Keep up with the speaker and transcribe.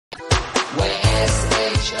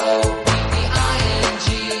We're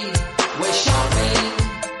shopping.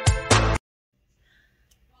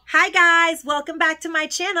 Hi guys, welcome back to my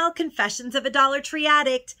channel, Confessions of a Dollar Tree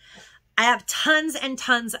Addict. I have tons and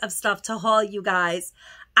tons of stuff to haul, you guys.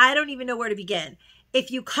 I don't even know where to begin.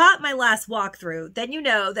 If you caught my last walkthrough, then you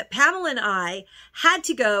know that Pamela and I had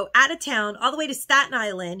to go out of town all the way to Staten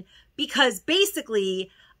Island because basically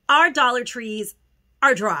our Dollar Trees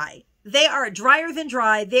are dry. They are drier than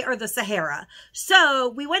dry. They are the Sahara. So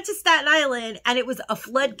we went to Staten Island and it was a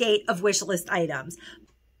floodgate of wish list items.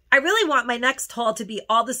 I really want my next haul to be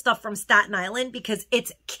all the stuff from Staten Island because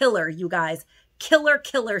it's killer, you guys.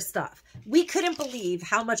 Killer stuff. We couldn't believe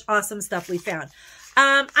how much awesome stuff we found.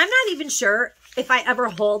 I'm not even sure if I ever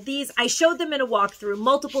hauled these. I showed them in a walkthrough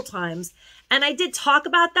multiple times and I did talk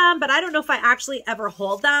about them, but I don't know if I actually ever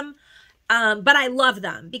hauled them. But I love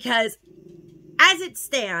them because as it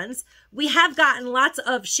stands, we have gotten lots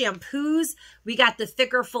of shampoos. We got the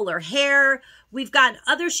thicker, fuller hair. We've gotten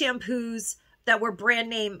other shampoos that were brand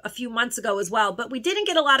name a few months ago as well, but we didn't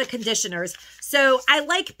get a lot of conditioners. So I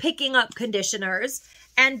like picking up conditioners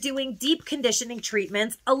and doing deep conditioning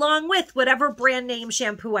treatments along with whatever brand name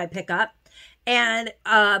shampoo I pick up. And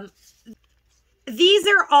these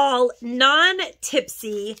are all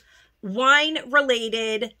non-tipsy,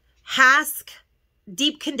 wine-related Hask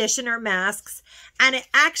deep conditioner masks. And it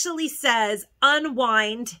actually says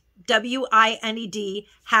unwind, W-I-N-E-D,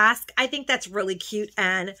 Hask. I think that's really cute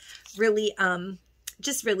and really,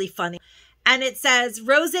 just really funny. And it says,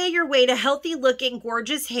 rosé your way to healthy looking,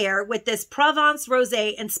 gorgeous hair with this Provence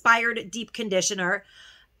rosé inspired deep conditioner.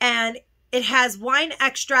 And it has wine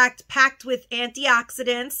extract packed with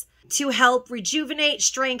antioxidants to help rejuvenate,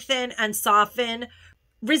 strengthen, and soften.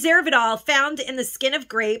 Resveratrol, found in the skin of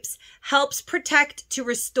grapes, helps protect to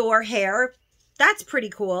restore hair. That's pretty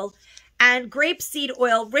cool. And grapeseed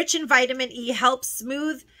oil, rich in vitamin E, helps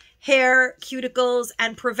smooth hair, cuticles,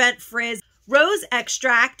 and prevent frizz. Rose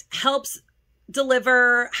extract helps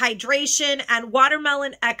deliver hydration, and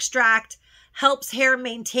watermelon extract helps hair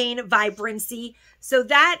maintain vibrancy. So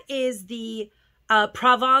that is the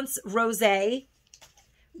Provence Rosé,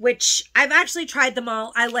 which I've actually tried them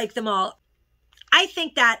all. I like them all. I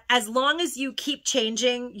think that as long as you keep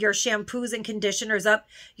changing your shampoos and conditioners up,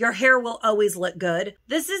 your hair will always look good.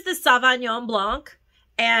 This is the Sauvignon Blanc,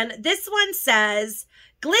 and this one says,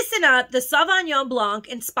 glisten up, the Sauvignon Blanc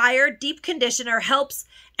inspired deep conditioner helps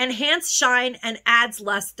enhance shine and adds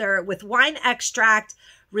luster with wine extract,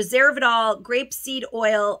 resveratrol, grapeseed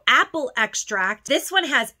oil, apple extract. This one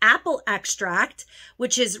has apple extract,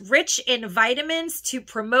 which is rich in vitamins to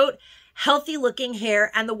promote healthy looking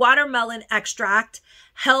hair, and the watermelon extract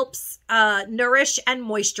helps nourish and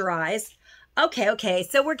moisturize. Okay,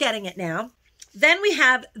 so we're getting it now. Then we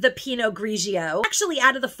have the Pinot Grigio. Actually,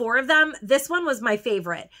 out of the four of them, this one was my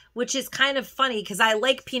favorite, which is kind of funny because I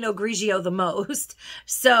like Pinot Grigio the most.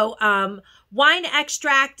 So wine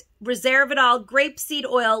extract, resveratrol, grapeseed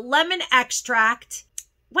oil, lemon extract.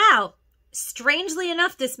 Wow. Strangely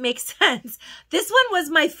enough, this makes sense. This one was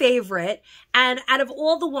my favorite. And out of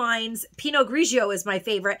all the wines, Pinot Grigio is my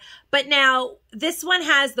favorite. But now this one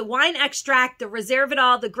has the wine extract, the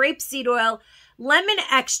resveratrol, the grapeseed oil, lemon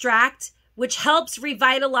extract, which helps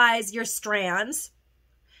revitalize your strands.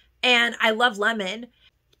 And I love lemon.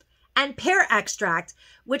 And pear extract,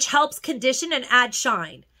 which helps condition and add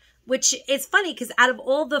shine. Which is funny because out of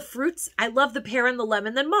all the fruits, I love the pear and the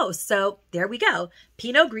lemon the most. So there we go.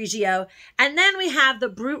 Pinot Grigio. And then we have the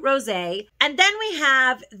Brut Rosé. And then we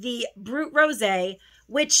have the Brut Rosé,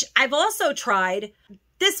 which I've also tried.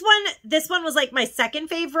 This one was like my second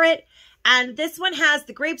favorite. And this one has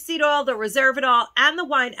the grapeseed oil, the resveratrol, and the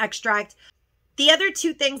wine extract. The other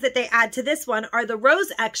two things that they add to this one are the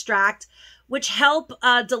rose extract, which help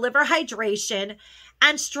deliver hydration,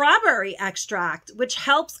 and strawberry extract, which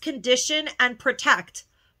helps condition and protect.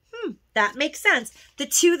 That makes sense. The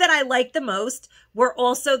two that I like the most were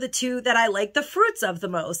also the two that I like the fruits of the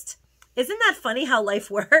most. Isn't that funny how life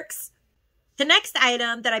works? The next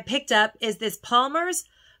item that I picked up is this Palmer's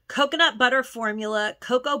Coconut Butter Formula,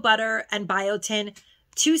 Cocoa Butter and Biotin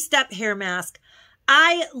 2-Step Hair Mask.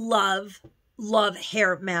 I love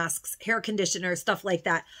hair masks, hair conditioners, stuff like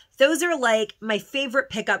that. Those are like my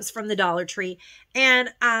favorite pickups from the Dollar Tree. And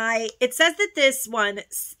it says that this one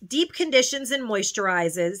deep conditions and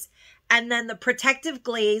moisturizes, and then the protective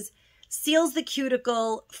glaze seals the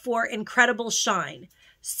cuticle for incredible shine.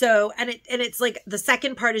 So, and it's like the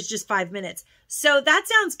second part is just 5 minutes. So that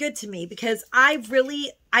sounds good to me because I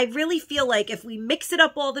really feel like if we mix it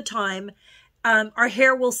up all the time our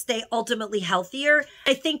hair will stay ultimately healthier.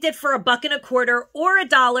 I think that for $1.25 or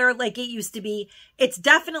 $1 like it used to be, it's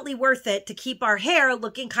definitely worth it to keep our hair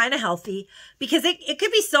looking kind of healthy, because it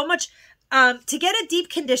could be so much. To get a deep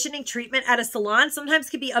conditioning treatment at a salon sometimes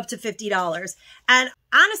could be up to $50. And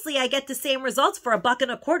honestly, I get the same results for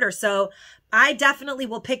 $1.25. So I definitely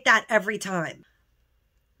will pick that every time.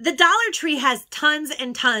 The Dollar Tree has tons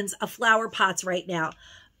and tons of flower pots right now.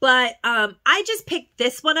 But I just picked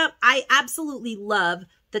this one up. I absolutely love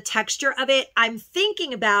the texture of it. I'm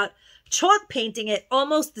thinking about chalk painting it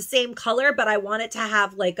almost the same color, but I want it to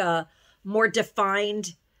have like a more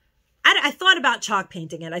defined. I thought about chalk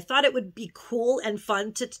painting it. I thought it would be cool and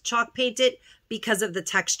fun to chalk paint it because of the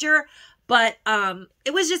texture. But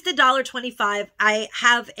it was just $1.25. I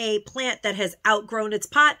have a plant that has outgrown its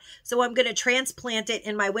pot, so I'm going to transplant it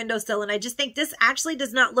in my windowsill. And I just think this actually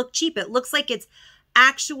does not look cheap. It looks like it's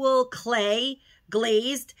actual clay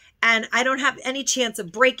glazed, and I don't have any chance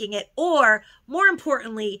of breaking it. Or more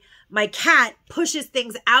importantly, my cat pushes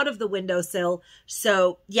things out of the windowsill.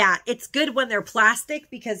 So yeah, it's good when they're plastic,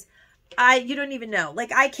 because you don't even know.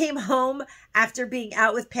 Like, I came home after being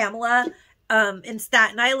out with Pamela in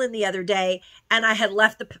Staten Island the other day, and I had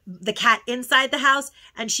left the cat inside the house,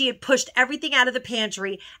 and she had pushed everything out of the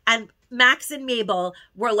pantry, and Max and Mabel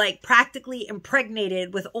were like practically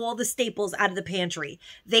impregnated with all the staples out of the pantry.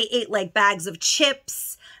 They ate like bags of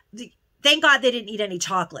chips. Thank God they didn't eat any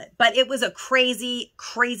chocolate, but it was a crazy,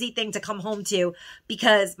 crazy thing to come home to,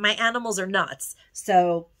 because my animals are nuts.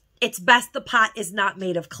 So it's best the pot is not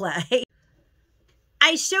made of clay.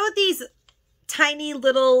 I showed these tiny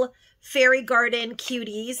little fairy garden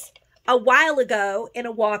cuties a while ago in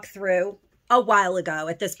a walkthrough. A while ago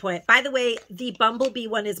at this point. By the way, the bumblebee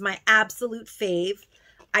one is my absolute fave.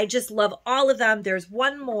 I just love all of them. There's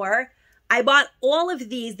one more. I bought all of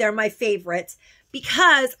these. They're my favorites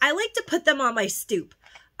because I like to put them on my stoop.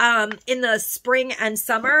 In the spring and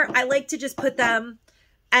summer, I like to just put them,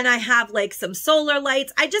 and I have like some solar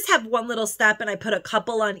lights. I just have one little step, and I put a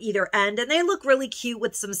couple on either end, and they look really cute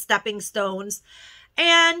with some stepping stones.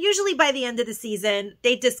 And usually by the end of the season,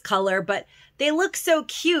 they discolor, but they look so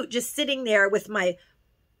cute just sitting there with my,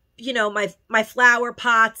 you know, my flower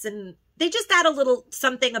pots, and they just add a little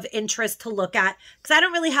something of interest to look at, because I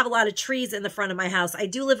don't really have a lot of trees in the front of my house. I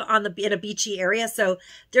do live in a beachy area, so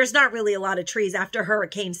there's not really a lot of trees after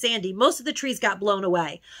Hurricane Sandy. Most of the trees got blown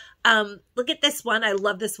away. Look at this one. I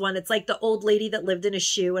love this one. It's like the old lady that lived in a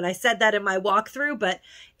shoe. And I said that in my walkthrough, but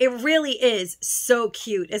it really is so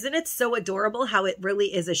cute. Isn't it so adorable how it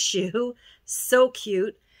really is a shoe? So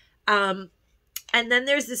cute. And then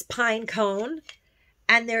there's this pine cone,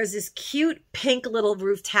 and there's this cute pink little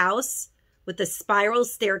roofed house with a spiral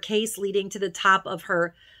staircase leading to the top of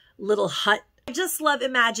her little hut. I just love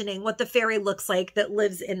imagining what the fairy looks like that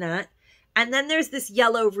lives in that. And then there's this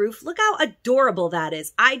yellow roof. Look how adorable that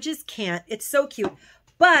is. I just can't. It's so cute.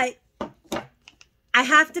 But I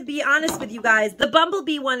have to be honest with you guys. The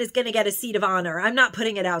bumblebee one is going to get a seat of honor. I'm not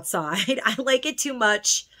putting it outside. I like it too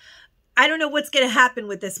much. I don't know what's going to happen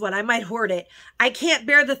with this one. I might hoard it. I can't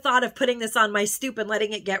bear the thought of putting this on my stoop and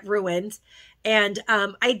letting it get ruined. And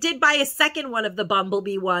I did buy a second one of the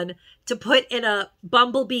bumblebee one to put in a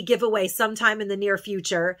bumblebee giveaway sometime in the near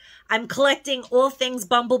future. I'm collecting all things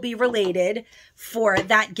bumblebee related for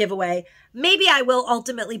that giveaway. Maybe I will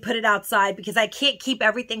ultimately put it outside because I can't keep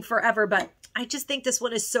everything forever, but I just think this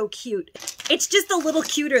one is so cute. It's just a little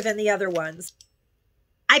cuter than the other ones.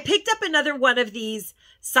 I picked up another one of these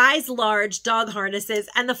size large dog harnesses.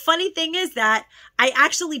 And the funny thing is that I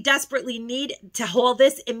actually desperately need to haul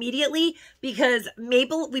this immediately because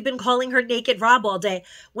Mabel, we've been calling her Naked Rob all day.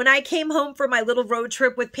 When I came home for my little road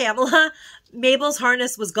trip with Pamela, Mabel's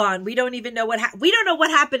harness was gone. We don't even know we don't know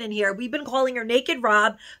what happened in here. We've been calling her Naked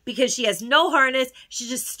Rob because she has no harness. She's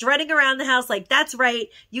just strutting around the house like, that's right.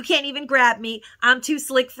 You can't even grab me. I'm too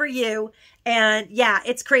slick for you. And yeah,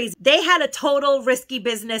 it's crazy. They had a total risky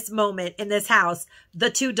business moment in this house, the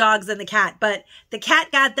two dogs and the cat, but the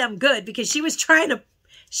cat got them good because she was trying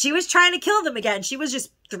to kill them again. She was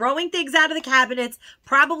just throwing things out of the cabinets,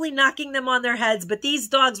 probably knocking them on their heads. But these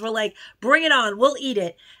dogs were like, bring it on. We'll eat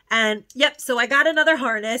it. And yep. So I got another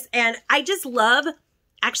harness and I just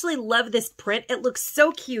actually love this print. It looks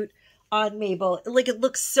so cute on Mabel. Like, it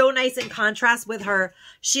looks so nice in contrast with her.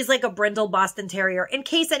 She's like a brindle Boston Terrier, in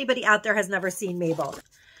case anybody out there has never seen Mabel.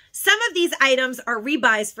 Some of these items are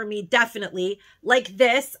rebuys for me, definitely. Like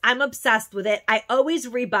this, I'm obsessed with it. I always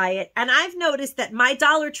rebuy it. And I've noticed that my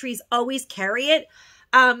Dollar Trees always carry it.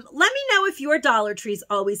 Let me know if your Dollar Trees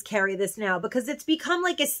always carry this now, because it's become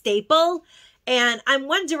like a staple. And I'm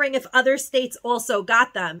wondering if other states also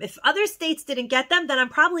got them. If other states didn't get them, then I'm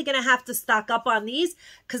probably going to have to stock up on these,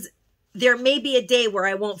 because there may be a day where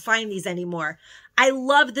I won't find these anymore. I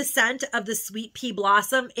love the scent of the Sweet Pea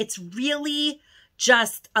Blossom. It's really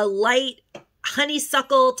just a light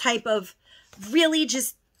honeysuckle type of, really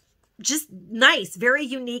just nice, very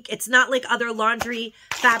unique. It's not like other laundry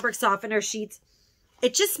fabric softener sheets.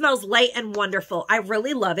 It just smells light and wonderful. I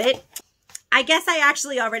really love it. I guess I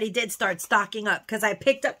actually already did start stocking up, because I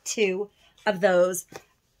picked up 2 of those.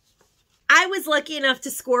 I was lucky enough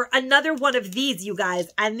to score another one of these, you guys.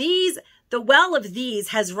 And these, the well of these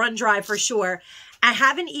has run dry for sure. I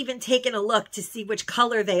haven't even taken a look to see which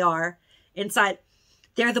color they are inside.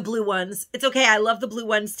 They're the blue ones. It's okay. I love the blue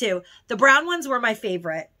ones too. The brown ones were my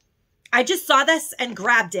favorite. I just saw this and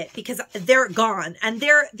grabbed it because they're gone. And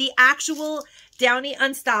they're the actual Downy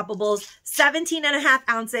Unstoppables, 17.5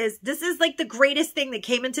 ounces. This is like the greatest thing that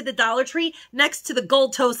came into the Dollar Tree next to the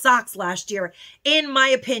gold toe socks last year, in my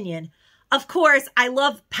opinion. Of course, I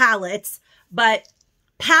love palettes, but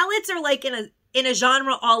palettes are like in a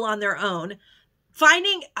genre all on their own.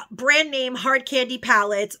 Finding brand name hard candy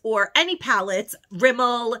palettes or any palettes,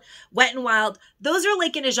 Rimmel, Wet n Wild, those are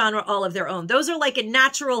like in a genre all of their own. Those are like a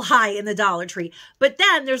natural high in the Dollar Tree. But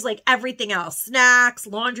then there's like everything else, snacks,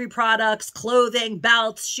 laundry products, clothing,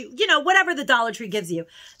 belts, shoes, you know, whatever the Dollar Tree gives you.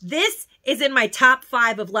 This is in my top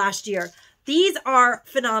 5 of last year. These are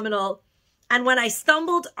phenomenal. And when I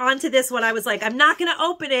stumbled onto this one, I was like, I'm not going to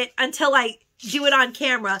open it until I do it on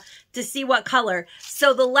camera to see what color.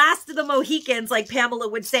 So the last of the Mohicans, like Pamela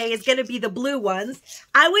would say, is going to be the blue ones.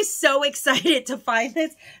 I was so excited to find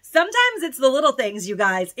this. Sometimes it's the little things, you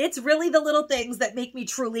guys. It's really the little things that make me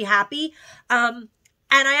truly happy. And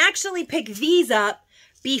I actually picked these up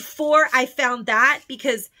before I found that,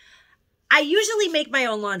 because I usually make my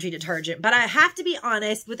own laundry detergent, but I have to be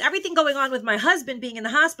honest, with everything going on with my husband being in the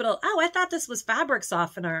hospital, oh, I thought this was fabric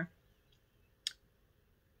softener.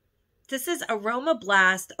 This is Aroma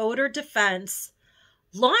Blast Odor Defense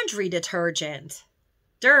Laundry Detergent.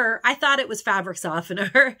 I thought it was fabric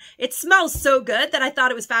softener. It smells so good that I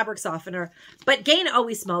thought it was fabric softener, but Gain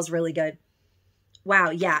always smells really good.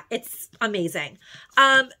 Wow, yeah, it's amazing.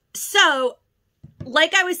 So,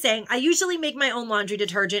 like I was saying, I usually make my own laundry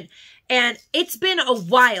detergent, and it's been a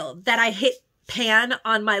while that I hit pan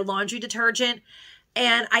on my laundry detergent,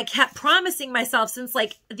 and I kept promising myself since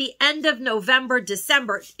like the end of November,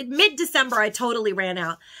 December, mid-December, I totally ran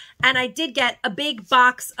out. And I did get a big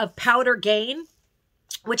box of Powder Gain,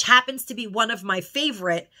 which happens to be one of my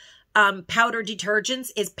favorite powder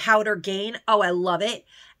detergents is Powder Gain. Oh, I love it.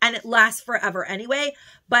 And it lasts forever anyway.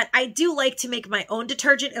 But I do like to make my own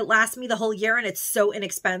detergent. It lasts me the whole year and it's so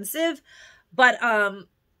inexpensive. But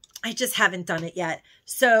I just haven't done it yet.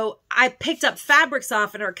 So I picked up fabric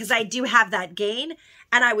softener because I do have that Gain.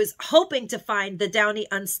 And I was hoping to find the Downy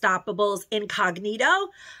Unstoppables Incognito,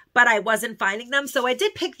 but I wasn't finding them. So I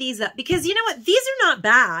did pick these up because you know what? These are not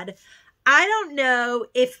bad. I don't know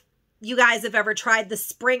if you guys have ever tried the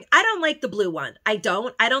spring. I don't like the blue one. I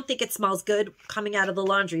don't think it smells good coming out of the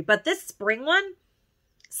laundry, but this spring one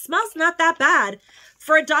smells not that bad.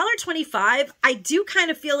 For $1.25, I do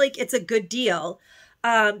kind of feel like it's a good deal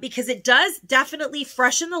because it does definitely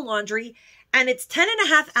freshen the laundry, and it's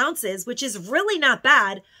 10.5 ounces, which is really not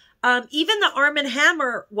bad. Even the Arm &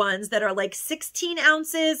 Hammer ones that are like 16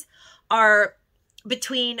 ounces are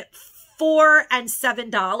between $4 and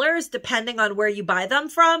 $7, depending on where you buy them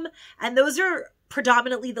from. And those are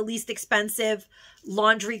predominantly the least expensive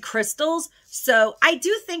laundry crystals. So I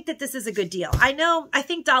do think that this is a good deal. I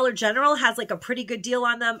think Dollar General has like a pretty good deal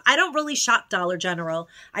on them. I don't really shop Dollar General.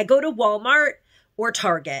 I go to Walmart or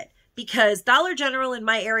Target because Dollar General in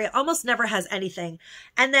my area almost never has anything.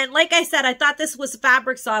 And then, like I said, I thought this was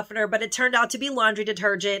fabric softener, but it turned out to be laundry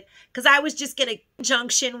detergent because I was just getting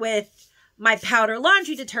conjunction with my powder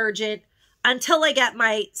laundry detergent until I get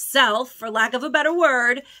myself, for lack of a better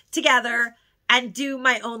word, together and do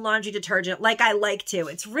my own laundry detergent like I like to.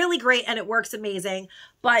 It's really great and it works amazing.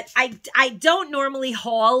 But I don't normally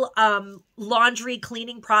haul laundry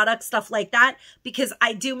cleaning products, stuff like that, because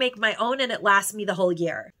I do make my own and it lasts me the whole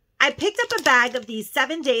year. I picked up a bag of these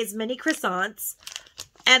 7 Days mini croissants,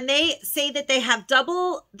 and they say that they have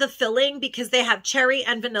double the filling because they have cherry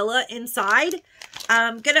and vanilla inside.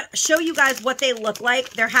 I'm going to show you guys what they look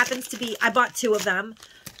like. There happens to be, I bought 2 of them.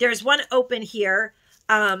 There's one open here.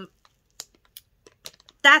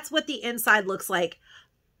 That's what the inside looks like.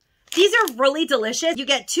 These are really delicious. You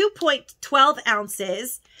get 2.12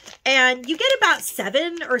 ounces. And you get about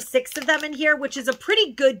 7 or 6 of them in here, which is a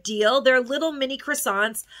pretty good deal. They're little mini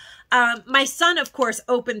croissants. My son, of course,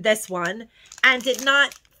 opened this one and did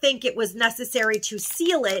not think it was necessary to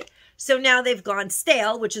seal it. So now they've gone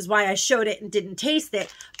stale, which is why I showed it and didn't taste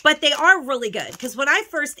it. But they are really good because when I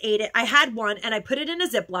first ate it, I had one and I put it in a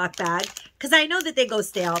Ziploc bag because I know that they go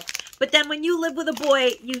stale. But then when you live with a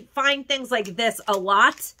boy, you find things like this a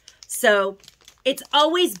lot. So it's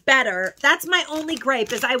always better. That's my only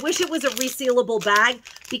gripe is I wish it was a resealable bag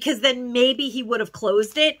because then maybe he would have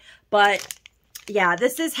closed it. But yeah,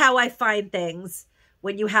 this is how I find things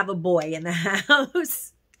when you have a boy in the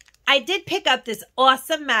house. I did pick up this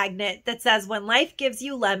awesome magnet that says, when life gives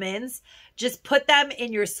you lemons, just put them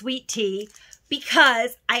in your sweet tea,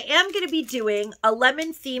 because I am going to be doing a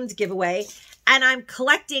lemon themed giveaway and I'm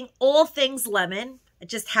collecting all things lemon. I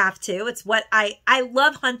just have to. It's what I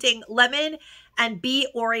love, hunting lemon and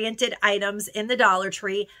bee-oriented items in the Dollar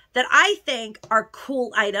Tree that I think are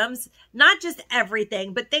cool items, not just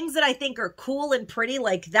everything, but things that I think are cool and pretty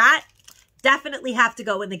like that definitely have to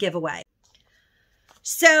go in the giveaway.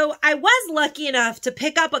 So I was lucky enough to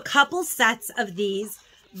pick up a couple sets of these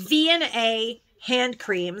V&A hand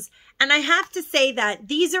creams. And I have to say that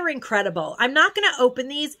these are incredible. I'm not going to open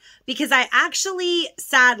these because I actually,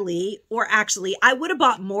 sadly, or actually, I would have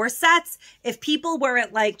bought more sets if people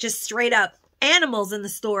weren't like just straight up animals in the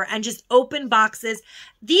store and just open boxes.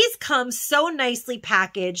 These come so nicely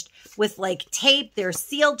packaged with like tape. They're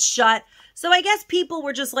sealed shut. So I guess people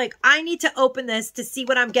were just like, I need to open this to see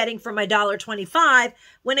what I'm getting for my $1.25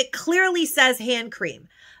 when it clearly says hand cream.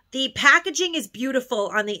 The packaging is beautiful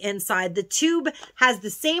on the inside. The tube has the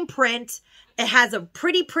same print. It has a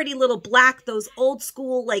pretty, pretty little black, those old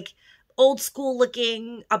school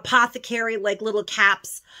looking apothecary, like little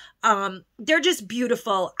caps. They're just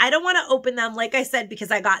beautiful. I don't want to open them, like I said,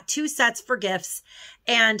 because I got 2 sets for gifts.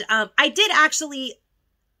 And I did actually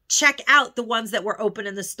check out the ones that were open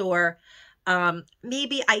in the store.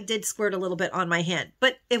 Maybe I did squirt a little bit on my hand,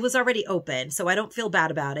 but it was already open, so I don't feel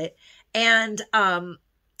bad about it. And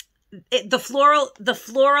the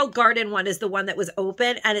floral garden one is the one that was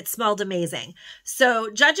open and it smelled amazing. So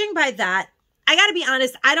judging by that, I got to be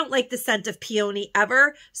honest, I don't like the scent of peony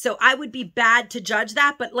ever. So I would be bad to judge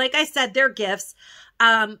that. But like I said, they're gifts.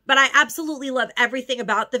 But I absolutely love everything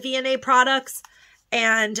about the V&A products.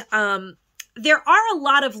 And there are a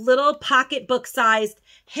lot of little pocketbook sized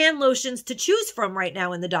hand lotions to choose from right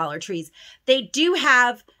now in the Dollar Trees. They do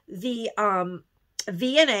have the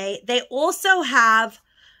V&A. They also have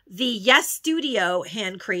the Yes Studio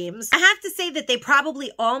hand creams. I have to say that they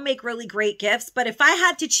probably all make really great gifts, but if I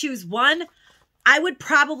had to choose one, I would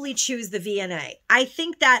probably choose the V&A. I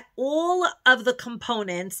think that all of the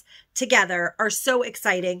components together are so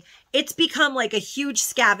exciting. It's become like a huge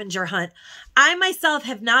scavenger hunt. I myself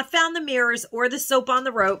have not found the mirrors or the soap on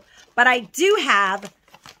the rope, but I do have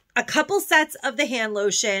a couple sets of the hand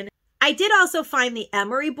lotion. I did also find the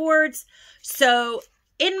emery boards. So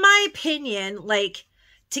in my opinion, like,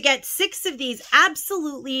 to get 6 of these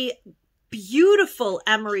absolutely beautiful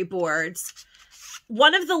emery boards,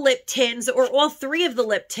 one of the lip tins or all 3 of the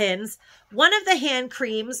lip tins, one of the hand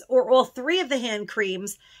creams or all 3 of the hand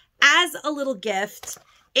creams as a little gift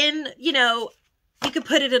in, you know, you could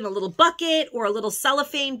put it in a little bucket or a little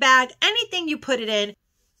cellophane bag, anything you put it in.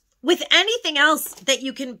 With anything else that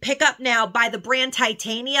you can pick up now by the brand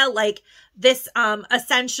Titania, like this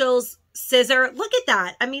Essentials scissor, look at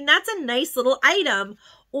that. I mean, that's a nice little item.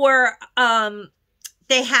 Or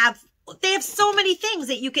they have so many things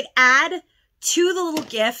that you could add to the little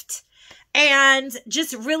gift and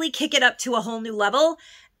just really kick it up to a whole new level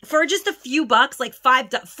for just a few bucks. Like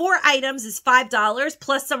 4 items is $5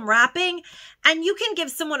 plus some wrapping, and you can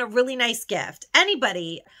give someone a really nice gift.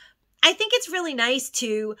 Anybody. I think it's really nice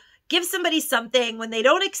to give somebody something when they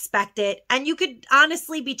don't expect it, and you could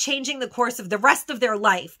honestly be changing the course of the rest of their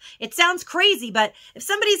life. It sounds crazy, but if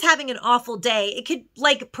somebody's having an awful day, it could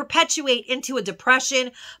like perpetuate into a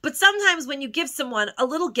depression. But sometimes when you give someone a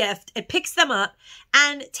little gift, it picks them up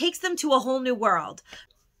and takes them to a whole new world.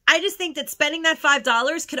 I just think that spending that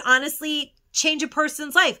 $5 could honestly change a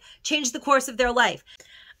person's life, change the course of their life.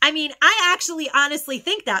 I mean, I actually honestly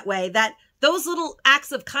think that way, that those little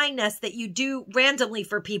acts of kindness that you do randomly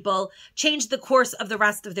for people change the course of the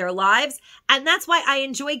rest of their lives. And that's why I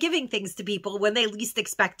enjoy giving things to people when they least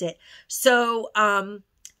expect it. So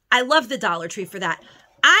I love the Dollar Tree for that.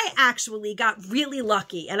 I actually got really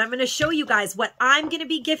lucky, and I'm going to show you guys what I'm going to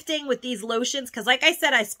be gifting with these lotions. Because like I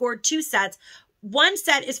said, I scored 2 sets. 1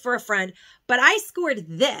 set is for a friend, but I scored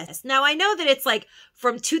this. Now, I know that it's like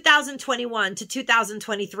from 2021 to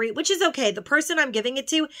 2023, which is okay. The person I'm giving it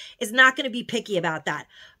to is not going to be picky about that.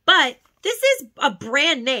 But this is a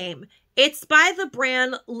brand name. It's by the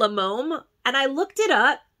brand Lamome, and I looked it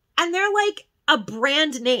up, and they're like a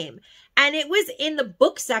brand name. And it was in the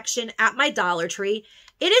book section at my Dollar Tree.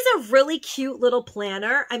 It is a really cute little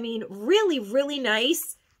planner. I mean, really, really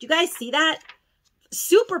nice. Do you guys see that?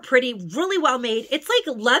 Super pretty, really well made. It's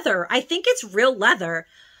like leather. I think it's real leather.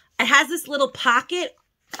 It has this little pocket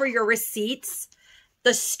for your receipts.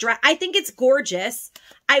 The strap, I think it's gorgeous.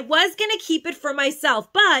 I was going to keep it for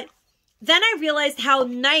myself, but then I realized how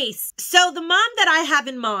nice. So the mom that I have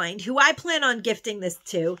in mind, who I plan on gifting this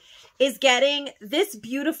to, is getting this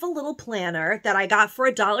beautiful little planner that I got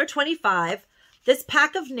for $1.25, this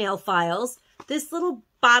pack of nail files, this little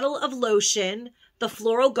bottle of lotion, the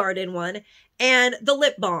Floral Garden one, and the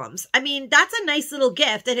lip balms. I mean, that's a nice little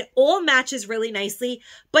gift, and it all matches really nicely.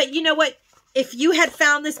 But you know what? If you had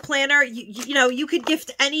found this planner, you know, you could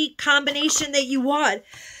gift any combination that you want.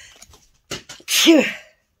 Whew.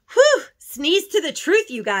 Sneeze to the truth,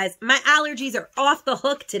 you guys. My allergies are off the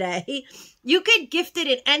hook today. You could gift it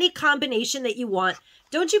in any combination that you want.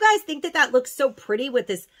 Don't you guys think that that looks so pretty with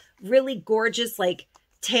this really gorgeous, like,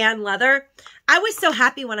 tan leather? I was so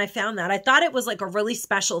happy when I found that. I thought it was like a really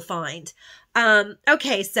special find.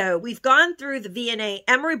 Okay, so we've gone through the V&A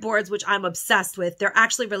emery boards, which I'm obsessed with. They're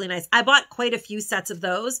actually really nice. I bought quite a few sets of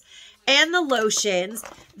those, and the lotions.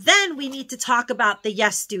 Then we need to talk about the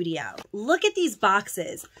Yes Studio. Look at these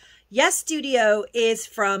boxes. Yes Studio is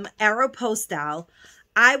from Aeropostale.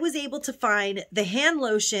 I was able to find the hand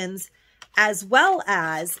lotions as well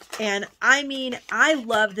as, and I mean, I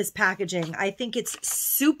love this packaging. I think it's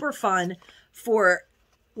super fun for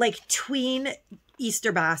like tween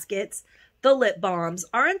Easter baskets. The lip balms,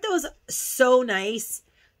 aren't those so nice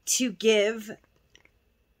to give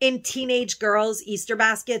in teenage girls' Easter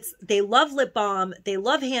baskets? They love lip balm. They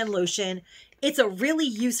love hand lotion. It's a really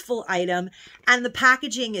useful item, and the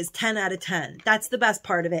packaging is 10 out of 10. That's the best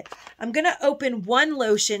part of it. I'm going to open one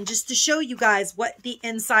lotion just to show you guys what the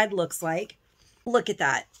inside looks like. Look at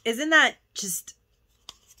that. Isn't that just,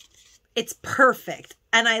 it's perfect.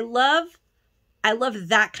 And I love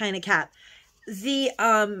that kind of cap. The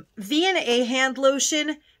V&A hand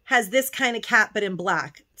lotion has this kind of cap, but in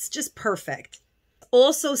black. It's just perfect.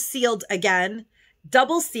 Also sealed again.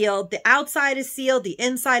 Double sealed. The outside is sealed. The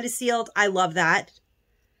inside is sealed. I love that.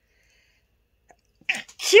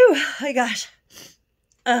 Phew. Oh my gosh.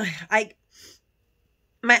 My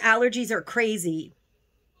allergies are crazy.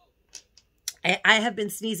 I have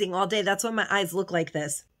been sneezing all day. That's why my eyes look like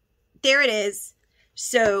this. There it is.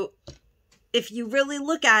 So if you really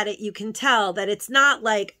look at it, you can tell that it's not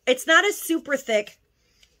like, it's not a super thick.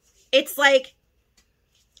 It's like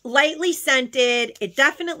lightly scented. It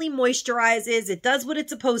definitely moisturizes. It does what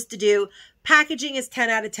it's supposed to do. Packaging is 10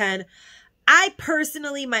 out of 10. I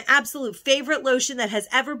personally, my absolute favorite lotion that has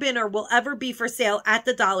ever been or will ever be for sale at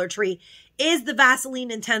the Dollar Tree is the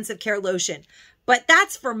Vaseline Intensive Care Lotion. But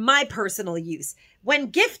that's for my personal use. When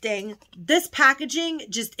gifting, this packaging,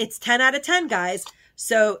 just, it's 10 out of 10, guys.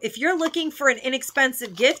 So if you're looking for an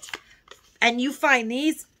inexpensive gift and you find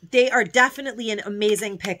these, they are definitely an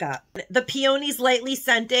amazing pickup. The peony's lightly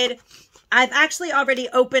scented. I've actually already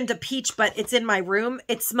opened a peach, but it's in my room.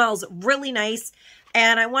 It smells really nice.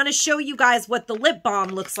 And I want to show you guys what the lip balm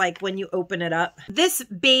looks like when you open it up. This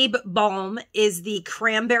Babe Balm is the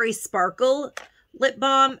Cranberry Sparkle lip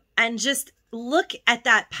balm. And just look at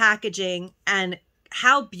that packaging and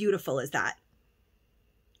how beautiful is that?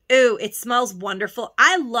 Ooh, it smells wonderful.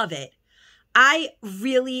 I love it. I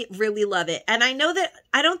really, really love it. And I know that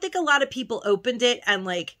I don't think a lot of people opened it and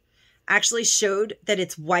like actually showed that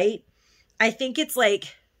it's white. I think it's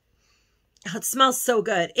like, oh, it smells so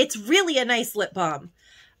good. It's really a nice lip balm.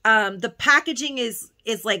 The packaging is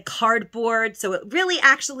like cardboard. So it really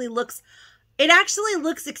actually looks, it actually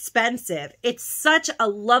looks expensive. It's such a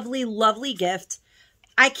lovely, lovely gift.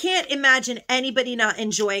 I can't imagine anybody not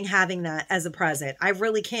enjoying having that as a present. I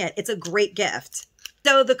really can't. It's a great gift.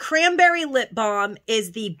 So the Cranberry Lip Balm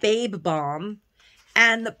is the Babe Balm,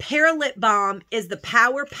 and the Pear Lip Balm is the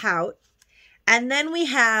Power Pout. And then we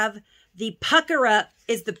have the Pucker Up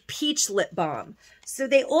is the Peach Lip Balm. So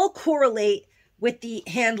they all correlate with the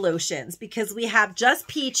hand lotions because we have Just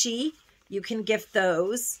Peachy. You can gift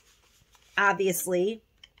those, obviously.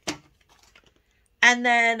 And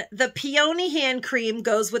then the Peony hand cream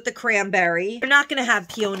goes with the cranberry. You're not going to have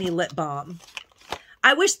peony lip balm.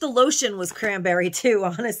 I wish the lotion was cranberry too,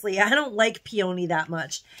 honestly. I don't like peony that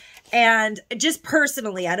much. And just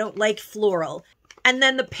personally, I don't like floral. And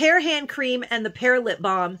then the pear hand cream and the pear lip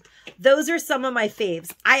balm, those are some of my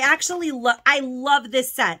faves. I love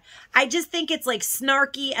this set. I just think it's like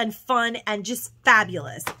snarky and fun and just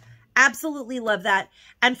fabulous. Absolutely love that.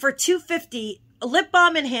 And for $2.50, lip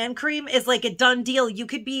balm and hand cream is like a done deal. You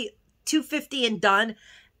could be $2.50 and done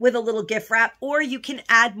with a little gift wrap, or you can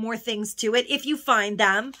add more things to it if you find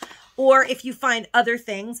them, or if you find other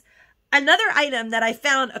things. Another item that I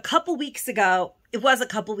found a couple weeks ago, it was a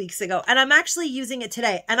couple weeks ago, and I'm actually using it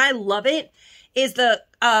today, and I love it, is the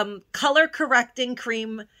color correcting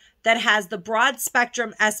cream that has the broad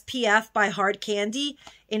spectrum SPF by Hard Candy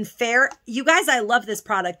in Fair. You guys, I love this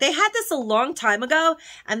product. They had this a long time ago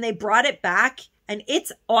and they brought it back and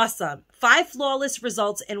it's awesome. 5 flawless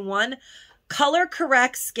results in one. Color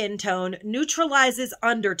corrects skin tone, neutralizes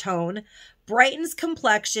undertone, brightens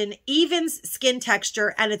complexion, evens skin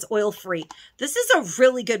texture, and it's oil-free. This is a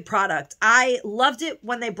really good product. I loved it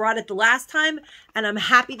when they brought it the last time, and I'm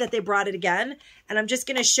happy that they brought it again. And I'm just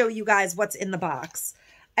going to show you guys what's in the box.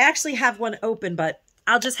 I actually have one open, but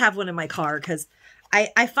I'll just have one in my car because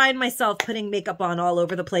I find myself putting makeup on all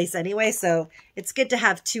over the place anyway, so it's good to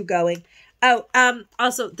have 2 going. Oh,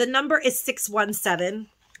 also, the number is 617.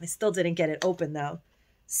 I still didn't get it open, though.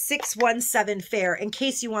 617 Fair, in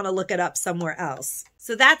case you want to look it up somewhere else.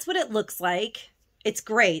 So that's what it looks like. It's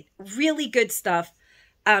great. Really good stuff.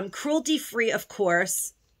 Cruelty-free, of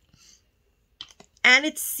course. And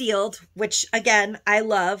it's sealed, which, again, I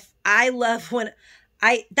love. I love when...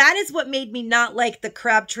 that is what made me not like the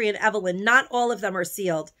Crabtree and Evelyn. Not all of them are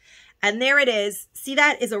sealed. And there it is. See,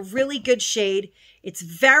 that is a really good shade. It's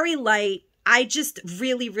very light. I just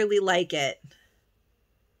really, really like it.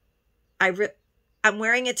 I'm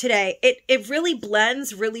wearing it today. It really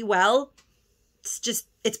blends really well.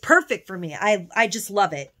 It's perfect for me. I just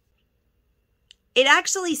love it. It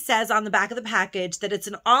actually says on the back of the package that it's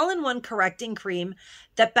an all-in-one correcting cream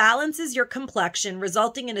that balances your complexion,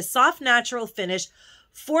 resulting in a soft, natural finish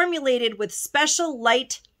formulated with special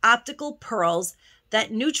light optical pearls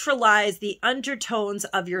that neutralize the undertones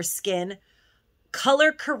of your skin.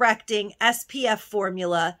 Color correcting SPF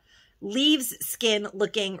formula leaves skin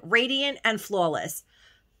looking radiant and flawless.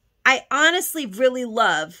 I honestly really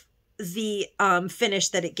love the finish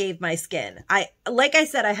that it gave my skin. Like I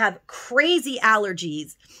said, I have crazy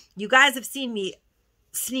allergies. You guys have seen me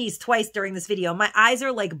sneeze twice during this video. My eyes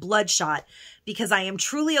are like bloodshot because I am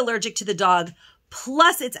truly allergic to the dog.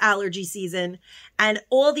 Plus it's allergy season and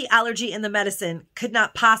all the allergy in the medicine could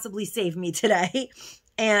not possibly save me today.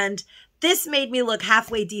 And this made me look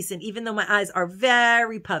halfway decent, even though my eyes are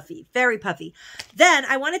very puffy, very puffy. Then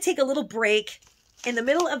I want to take a little break in the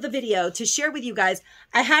middle of the video to share with you guys.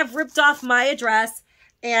 I have ripped off my address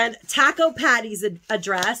and Taco Patty's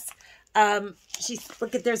address.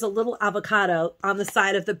 Look at, there's a little avocado on the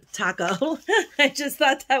side of the taco. I just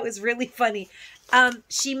thought that was really funny.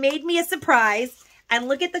 She made me a surprise and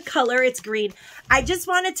look at the color. It's green. I just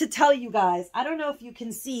wanted to tell you guys, I don't know if you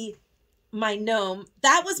can see my gnome.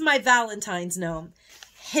 That was my Valentine's gnome.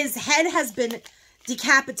 His head has been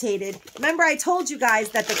decapitated. Remember I told you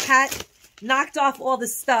guys that the cat knocked off all the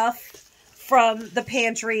stuff from the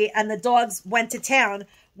pantry and the dogs went to town.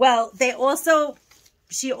 Well,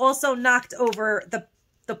 she also knocked over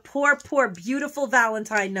the poor, beautiful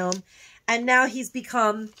Valentine gnome. And now he's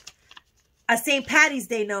become a St. Patty's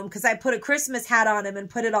Day gnome because I put a Christmas hat on him and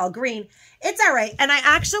put it all green. It's all right. And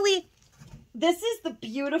this is the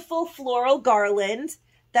beautiful floral garland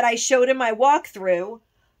that I showed in my walkthrough.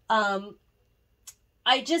 I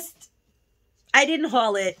didn't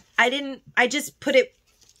haul it. I just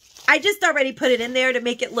already put it in there to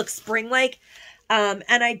make it look spring-like. And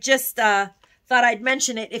I just thought I'd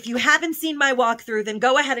mention it. If you haven't seen my walkthrough, then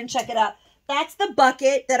go ahead and check it out. That's the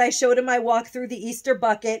bucket that I showed in my walkthrough, the Easter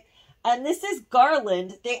bucket. And this is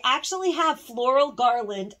garland. They actually have floral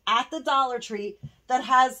garland at the Dollar Tree that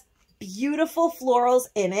has beautiful florals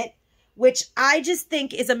in it, which I just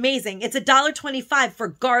think is amazing. It's $1.25 for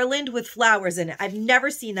garland with flowers in it. I've never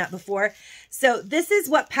seen that before. So this is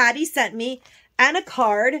what Patty sent me, and a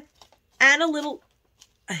card, and a little,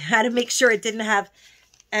 I had to make sure it didn't have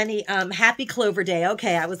any Happy Clover Day.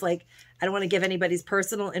 Okay, I was like, I don't want to give anybody's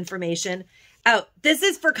personal information. Oh, this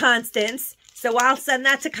is for Constance. So I'll send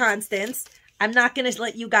that to Constance. I'm not going to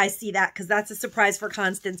let you guys see that because that's a surprise for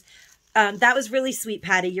Constance. That was really sweet,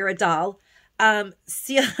 Patty. You're a doll. Oh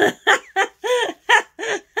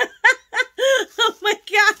my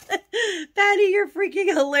God. Patty, you're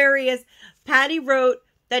freaking hilarious. Patty wrote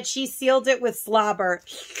that she sealed it with slobber.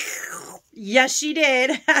 Yes, she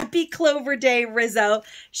did. Happy Clover Day, Rizzo.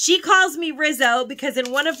 She calls me Rizzo because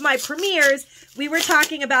in one of my premieres, we were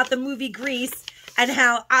talking about the movie Grease and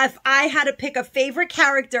how if I had to pick a favorite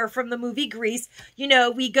character from the movie Grease, you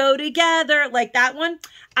know, we go together, like that one,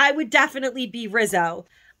 I would definitely be Rizzo.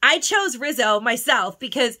 I chose Rizzo myself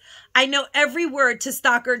because I know every word to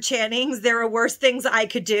Stockard Channing's There Are Worse Things I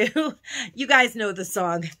Could Do. You guys know the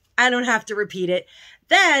song. I don't have to repeat it.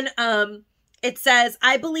 Then it says,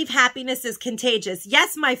 I believe happiness is contagious.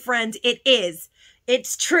 Yes, my friend, it is.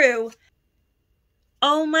 It's true.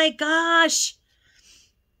 Oh my gosh.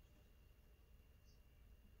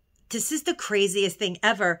 This is the craziest thing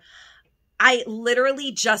ever. I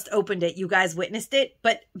literally just opened it. You guys witnessed it.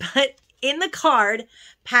 But in the card,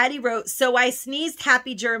 Patty wrote, so I sneezed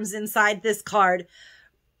happy germs inside this card.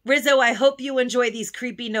 Rizzo, I hope you enjoy these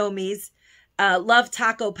creepy nomies. Love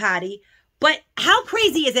Taco Patty. But how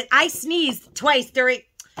crazy is it? I sneezed twice during...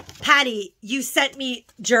 Patty, you sent me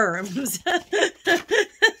germs.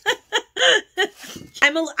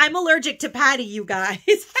 I'm allergic to Patty, you guys.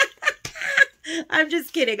 I'm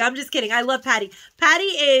just kidding. I'm just kidding. I love Patty. Patty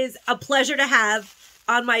is a pleasure to have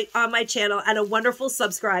on my channel and a wonderful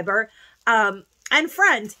subscriber and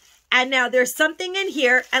friend. And now there's something in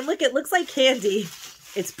here. And look, it looks like candy.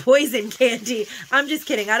 It's poison candy. I'm just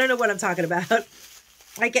kidding. I don't know what I'm talking about.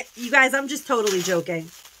 You guys, I'm just totally joking.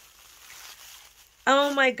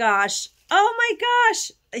 Oh my gosh. Oh my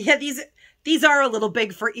gosh. Yeah, these are a little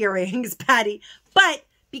big for earrings, Patty. But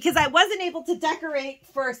because I wasn't able to decorate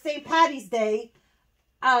for St. Patty's Day,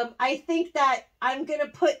 I think that I'm going to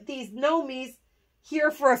put these nomies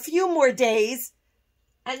here for a few more days.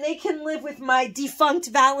 And they can live with my defunct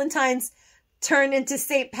Valentine's turned into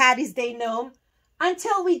St. Patty's Day gnome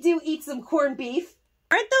until we do eat some corned beef.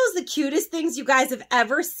 Aren't those the cutest things you guys have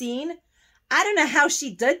ever seen? I don't know how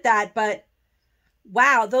she did that, but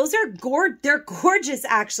wow, those are they're gorgeous,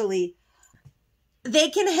 actually. They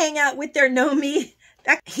can hang out with their Nomi.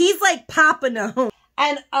 He's like Papa Gnome.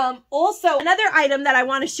 And also, another item that I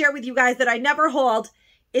want to share with you guys that I never hauled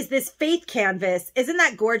is this Faith canvas. Isn't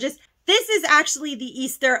that gorgeous? This is actually the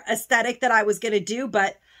Easter aesthetic that I was going to do,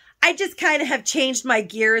 but I just kind of have changed my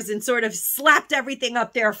gears and sort of slapped everything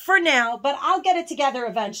up there for now, but I'll get it together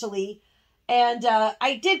eventually. And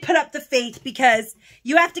I did put up the faith because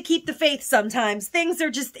you have to keep the faith sometimes. Things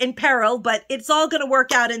are just in peril, but it's all going to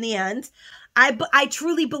work out in the end. I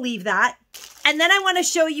truly believe that. And then I want to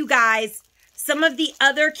show you guys some of the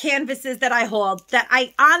other canvases that I hauled that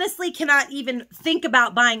I honestly cannot even think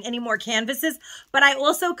about buying any more canvases, but I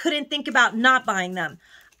also couldn't think about not buying them.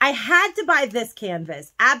 I had to buy this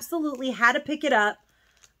canvas. Absolutely had to pick it up.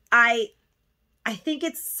 I think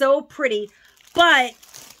it's so pretty, but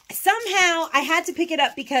somehow I had to pick it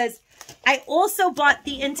up because I also bought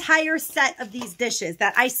the entire set of these dishes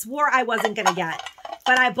that I swore I wasn't going to get.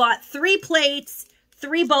 But I bought 3 plates,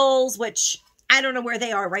 3 bowls, which I don't know where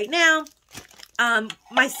they are right now.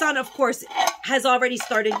 My son, of course, has already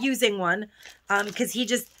started using one because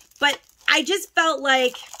but I just felt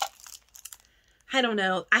like, I don't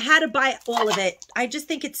know, I had to buy all of it. I just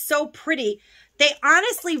think it's so pretty. They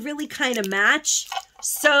honestly really kind of match.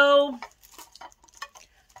 So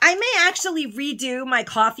I may actually redo my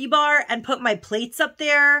coffee bar and put my plates up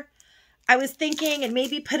there. I was thinking and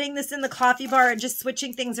maybe putting this in the coffee bar and just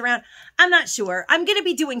switching things around. I'm not sure. I'm going to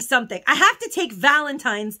be doing something. I have to take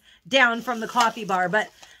Valentine's down from the coffee bar, but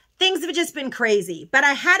things have just been crazy. But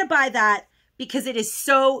I had to buy that because it is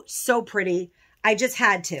so, so pretty. I just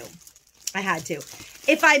had to. I had to.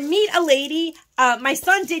 If I meet a lady, my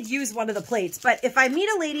son did use one of the plates, but if I meet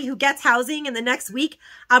a lady who gets housing in the next week,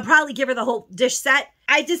 I'll probably give her the whole dish set.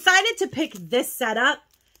 I decided to pick this setup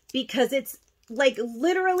because it's like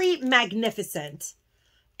literally magnificent.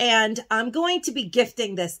 And I'm going to be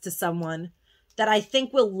gifting this to someone that I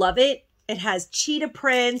think will love it. It has cheetah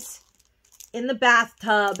prints in the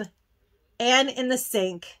bathtub and in the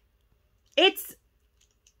sink. It's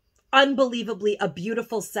unbelievably a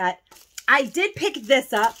beautiful set. I did pick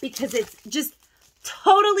this up because it's just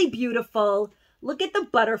totally beautiful. Look at the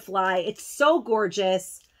butterfly. It's so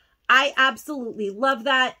gorgeous. I absolutely love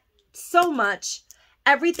that so much.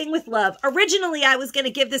 Everything with love. Originally, I was going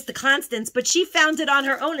to give this to Constance, but she found it on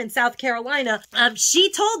her own in South Carolina.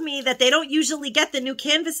 She told me that they don't usually get the new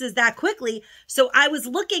canvases that quickly, so I was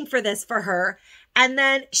looking for this for her, and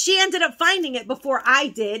then she ended up finding it before I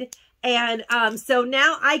did, and so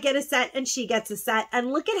now I get a set and she gets a set,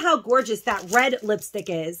 and look at how gorgeous that red lipstick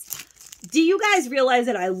is. Do you guys realize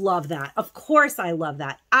that I love that? Of course I love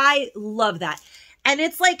that. I love that. And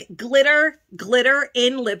it's like glitter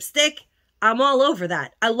in lipstick. I'm all over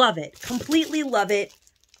that. I love it. Completely love it.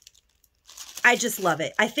 I just love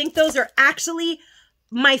it. I think those are actually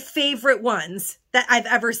my favorite ones that I've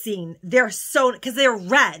ever seen. They're so, because they're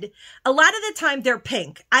red. A lot of the time they're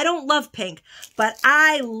pink. I don't love pink, but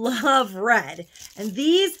I love red. And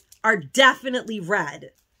these are definitely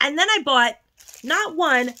red. And then I bought not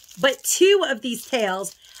 1, but 2 of these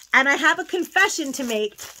tails. And I have a confession to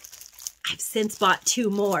make. I've since bought 2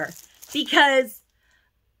 more because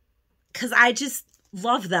I just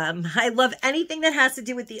love them. I love anything that has to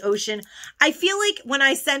do with the ocean. I feel like when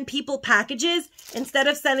I send people packages, instead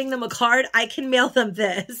of sending them a card, I can mail them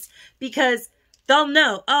this because they'll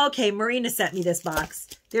know, oh, okay, Marina sent me this box.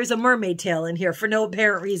 There's a mermaid tail in here for no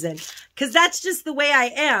apparent reason because that's just the way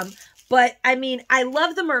I am. But I mean, I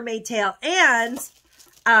love the mermaid tail, and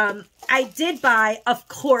I did buy, of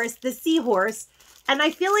course, the seahorse. And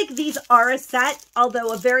I feel like these are a set,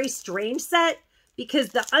 although a very strange set, because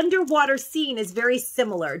the underwater scene is very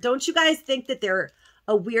similar. Don't you guys think that they're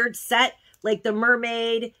a weird set? Like the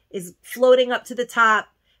mermaid is floating up to the top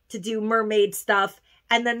to do mermaid stuff.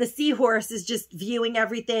 And then the seahorse is just viewing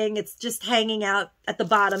everything. It's just hanging out at the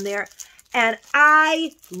bottom there. And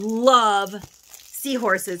I love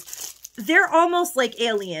seahorses. They're almost like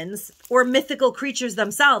aliens or mythical creatures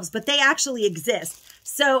themselves, but they actually exist.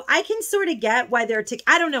 So I can sort of get why they're,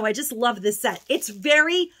 I don't know, I just love this set. It's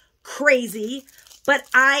very crazy, but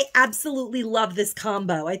I absolutely love this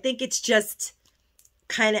combo. I think it's just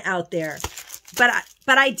kind of out there.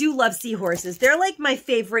 But I do love seahorses. They're like my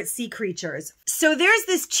favorite sea creatures. So there's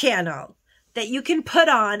this channel that you can put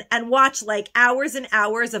on and watch like hours and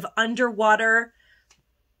hours of underwater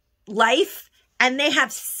life. And they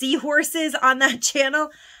have seahorses on that channel.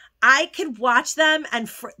 I could watch them and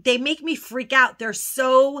they make me freak out.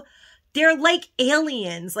 They're like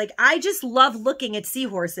aliens. Like, I just love looking at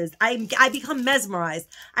seahorses. I become mesmerized.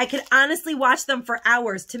 I could honestly watch them for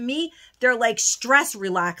hours. To me, they're like stress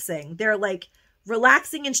relaxing. They're like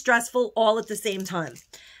relaxing and stressful all at the same time.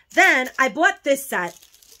 Then I bought this set,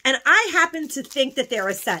 and I happen to think that they're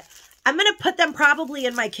a set. I'm going to put them probably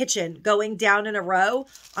in my kitchen, going down in a row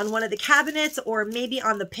on one of the cabinets or maybe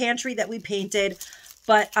on the pantry that we painted.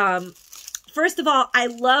 But first of all,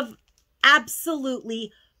 I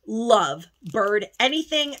absolutely love bird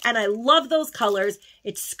anything, and I love those colors.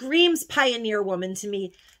 It screams Pioneer Woman to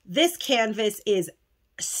me. This canvas is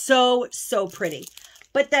so, so pretty.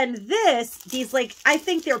 But then these like, I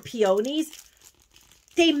think they're peonies.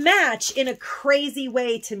 They match in a crazy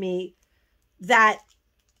way to me that,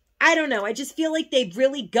 I don't know, I just feel like they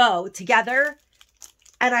really go together,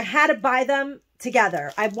 and I had to buy them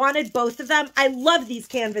together. I wanted both of them. I love these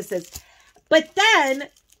canvases. But then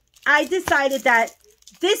I decided that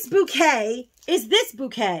this bouquet is this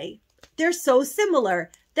bouquet. They're so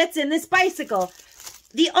similar. That's in this bicycle.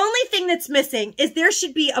 The only thing that's missing is there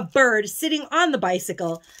should be a bird sitting on the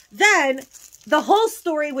bicycle. Then the whole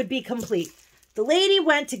story would be complete. The lady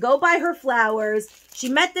went to go buy her flowers. She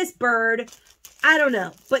met this bird. I don't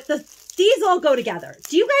know, but these all go together.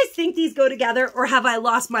 Do you guys think these go together, or have I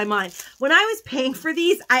lost my mind? When I was paying for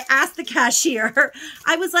these, I asked the cashier,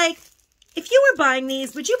 I was like, if you were buying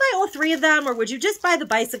these, would you buy all 3 of them, or would you just buy the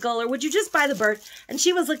bicycle, or would you just buy the bird? And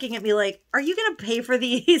she was looking at me like, are you going to pay for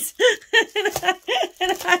these?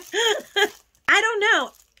 I don't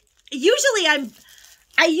know.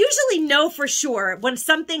 I usually know for sure when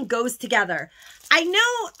something goes together. I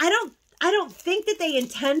don't think that they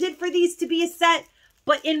intended for these to be a set,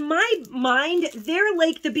 but in my mind, they're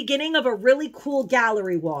like the beginning of a really cool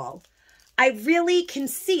gallery wall. I really can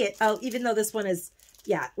see it. Oh, even though this one is,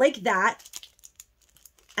 yeah, like that.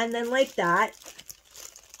 And then like that.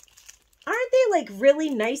 Aren't they like really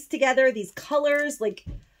nice together? These colors, like,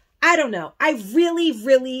 I don't know. I really,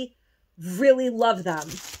 really, really love them.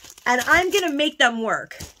 And I'm going to make them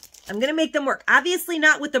work. I'm going to make them work. Obviously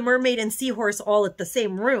not with the mermaid and seahorse all at the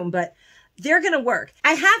same room, but they're going to work.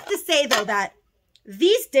 I have to say, though, that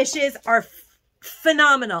these dishes are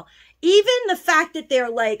phenomenal. Even the fact that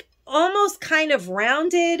they're like almost kind of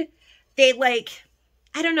rounded. They like,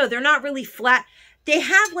 I don't know, they're not really flat. They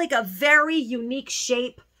have like a very unique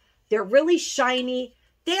shape. They're really shiny.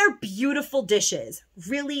 They are beautiful dishes.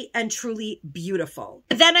 Really and truly beautiful.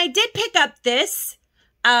 Then I did pick up this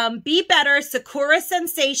Be Better Sakura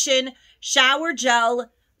Sensation Shower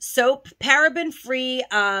Gel Soap, paraben-free,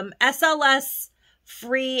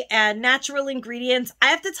 SLS-free, and natural ingredients. I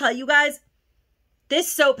have to tell you guys,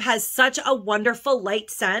 this soap has such a wonderful light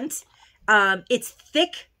scent. It's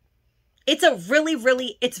thick. It's a really,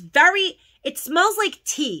 really, it smells like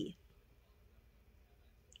tea.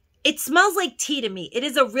 It smells like tea to me. It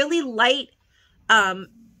is a really light,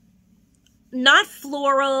 not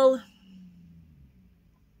floral.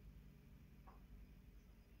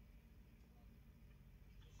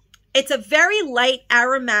 It's a very light,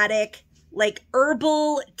 aromatic, like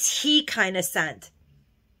herbal tea kind of scent.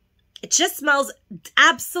 It just smells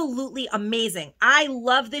absolutely amazing. I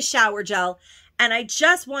love this shower gel, and I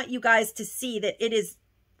just want you guys to see that it is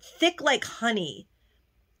thick like honey.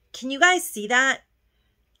 Can you guys see that?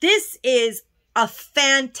 This is a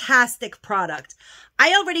fantastic product.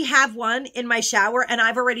 I already have one in my shower and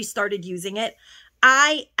I've already started using it.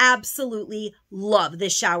 I absolutely love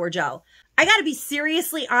this shower gel. I gotta be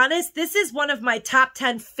seriously honest, this is one of my top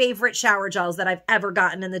 10 favorite shower gels that I've ever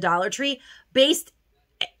gotten in the Dollar Tree, based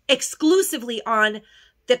exclusively on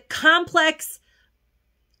the complex,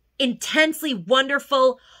 intensely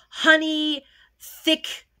wonderful, honey,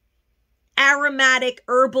 thick, aromatic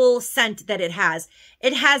herbal scent that it has.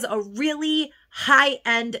 It has a really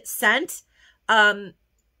high-end scent,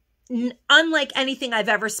 unlike anything I've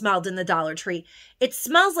ever smelled in the Dollar Tree. It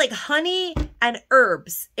smells like honey and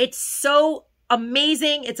herbs. It's so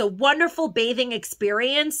amazing. It's a wonderful bathing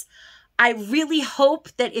experience. I really hope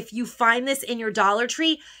that if you find this in your Dollar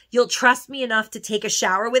Tree, you'll trust me enough to take a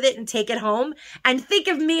shower with it and take it home and think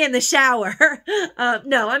of me in the shower.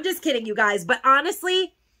 No, I'm just kidding, you guys. But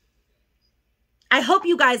honestly, I hope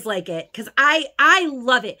you guys like it because I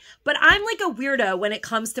love it. But I'm like a weirdo when it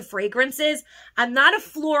comes to fragrances. I'm not a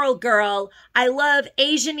floral girl. I love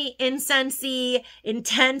Asian-y, incensey,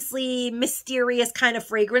 intensely mysterious kind of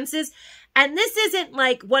fragrances. And this isn't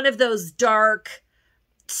like one of those dark,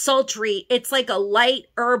 sultry. It's like a light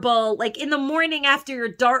herbal, like in the morning after your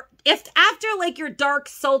after like your dark,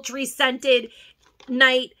 sultry scented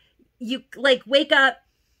night, you like wake up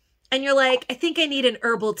and you're like, I think I need an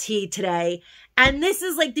herbal tea today. And this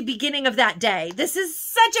is like the beginning of that day. This is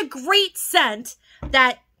such a great scent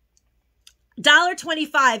that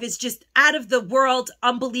 $1.25 is just out of the world,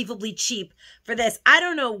 unbelievably cheap for this. I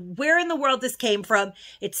don't know where in the world this came from.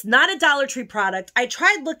 It's not a Dollar Tree product. I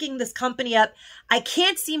tried looking this company up. I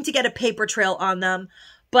can't seem to get a paper trail on them,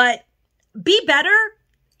 but Be Better,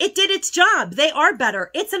 it did its job. They are better.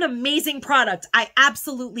 It's an amazing product. I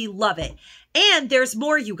absolutely love it. And there's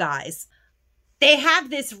more, you guys. They have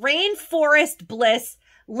this Rainforest Bliss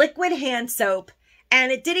liquid hand soap,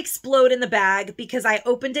 and it did explode in the bag because I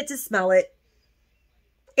opened it to smell it.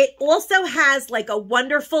 It also has like a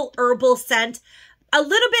wonderful herbal scent, a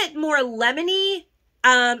little bit more lemony.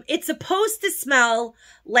 It's supposed to smell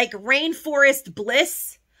like Rainforest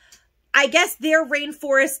Bliss. I guess their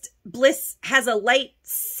Rainforest Bliss has a light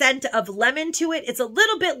scent of lemon to it. It's a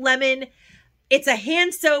little bit lemon. It's a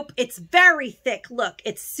hand soap. It's very thick. Look,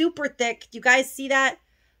 it's super thick. You guys see that?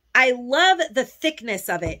 I love the thickness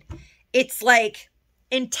of it. It's like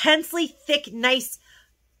intensely thick, nice,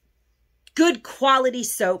 good quality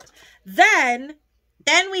soap. Then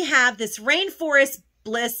we have this Rainforest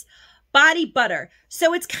Bliss body butter.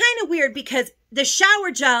 So it's kind of weird because the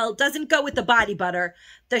shower gel doesn't go with the body butter.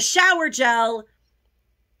 The shower gel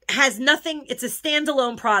has nothing. It's a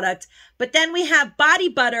standalone product. But then we have body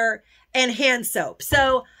butter and hand soap.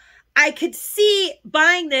 So I could see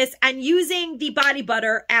buying this and using the body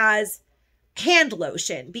butter as hand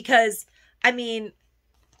lotion because, I mean,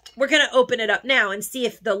 we're going to open it up now and see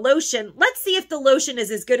if the lotion, let's see if the lotion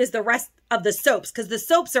is as good as the rest of the soaps, because the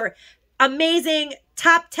soaps are amazing,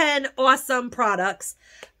 top 10 awesome products,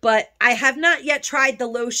 but I have not yet tried the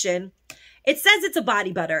lotion. It says it's a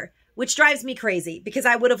body butter, which drives me crazy because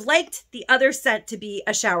I would have liked the other scent to be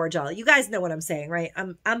a shower gel. You guys know what I'm saying, right?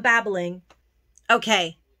 I'm babbling.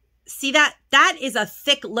 Okay. See that? That is a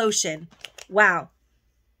thick lotion. Wow.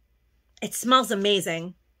 It smells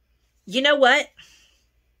amazing. You know what?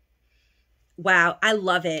 Wow, I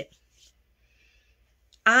love it.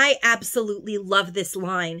 I absolutely love this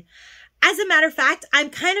line. As a matter of fact,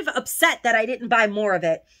 I'm kind of upset that I didn't buy more of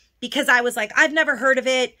it because I was like, I've never heard of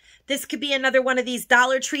it. This could be another one of these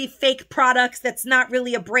Dollar Tree fake products that's not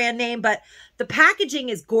really a brand name, but the packaging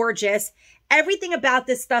is gorgeous. Everything about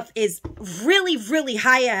this stuff is really, really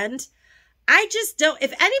high end. I just don't,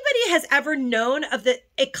 if anybody has ever known of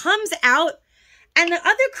it comes out, and the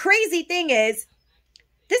other crazy thing is,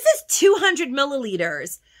 this is 200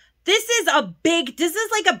 milliliters. This is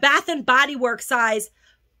like a Bath and Body Works size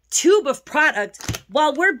tube of product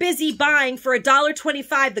while we're busy buying for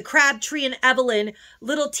 $1.25 the Crabtree and Evelyn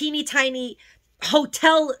little teeny tiny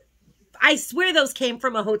hotel. I swear those came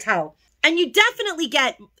from a hotel. And you definitely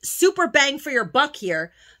get super bang for your buck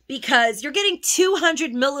here because you're getting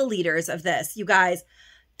 200 milliliters of this, you guys.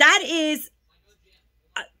 That is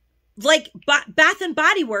like Bath and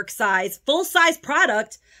Body Works size, full size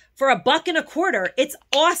product for $1.25. It's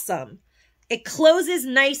awesome. It closes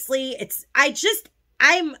nicely.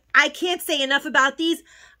 I can't say enough about these.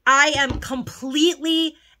 I am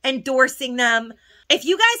completely endorsing them. If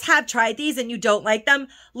you guys have tried these and you don't like them,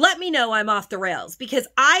 let me know I'm off the rails because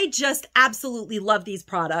I just absolutely love these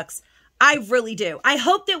products. I really do. I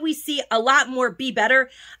hope that we see a lot more Be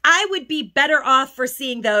Better. I would be better off for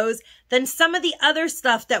seeing those than some of the other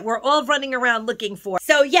stuff that we're all running around looking for.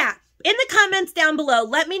 So yeah, In the comments down below,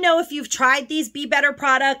 let me know if you've tried these Be Better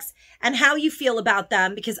products and how you feel about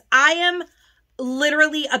them, because I am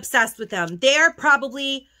literally obsessed with them. They are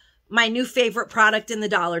probably my new favorite product in the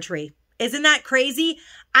Dollar Tree. Isn't that crazy?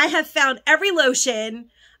 I have found every lotion,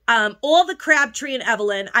 all the Crabtree and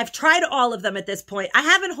Evelyn. I've tried all of them at this point. I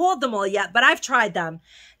haven't hauled them all yet, but I've tried them.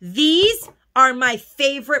 These are my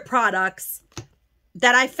favorite products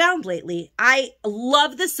that I found lately. I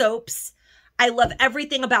love the soaps. I love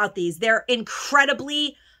everything about these. They're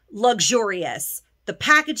incredibly luxurious. The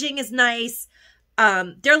packaging is nice.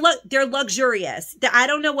 They're luxurious. I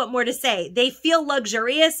don't know what more to say. They feel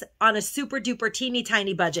luxurious on a super duper teeny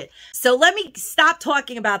tiny budget. So let me stop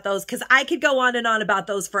talking about those, because I could go on and on about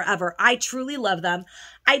those forever. I truly love them.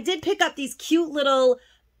 I did pick up these cute little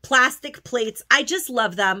plastic plates. I just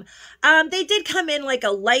love them. They did come in like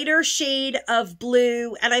a lighter shade of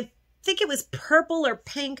blue, and I think it was purple or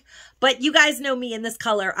pink, but you guys know me in this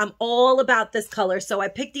color. I'm all about this color, so I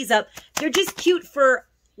picked these up. They're just cute for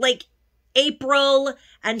like April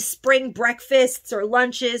and spring breakfasts or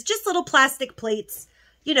lunches, just little plastic plates.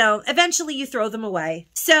 You know, eventually you throw them away.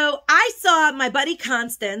 So I saw my buddy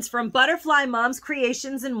Constance from Butterfly Moms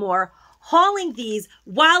Creations and More hauling these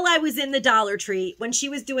while I was in the Dollar Tree when she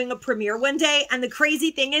was doing a premiere one day. And the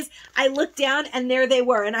crazy thing is, I looked down and there they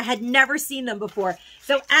were, and I had never seen them before.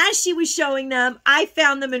 So as she was showing them, I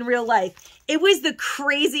found them in real life. It was the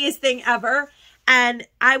craziest thing ever. And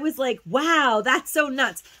I was like, wow, that's so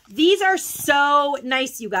nuts. These are so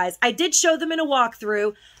nice, you guys. I did show them in a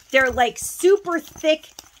walkthrough. They're like super thick,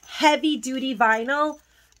 heavy duty vinyl.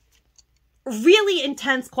 Really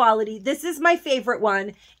intense quality. This is my favorite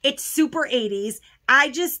one. It's super 80s. I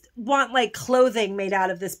just want like clothing made out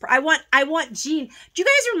of this. I want jeans. Do you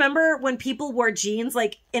guys remember when people wore jeans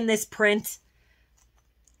like in this print?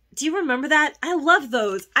 Do you remember that? I love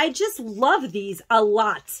those. I just love these a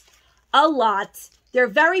lot. A lot. They're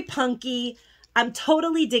very punky. I'm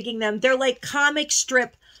totally digging them. They're like comic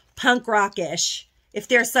strip punk rockish, if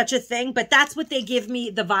there's such a thing, but that's what they give me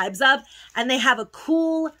the vibes of. And they have a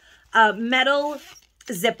cool metal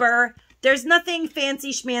zipper. There's nothing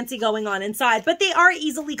fancy schmancy going on inside, but they are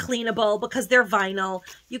easily cleanable because they're vinyl.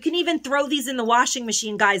 You can even throw these in the washing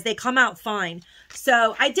machine, guys. They come out fine.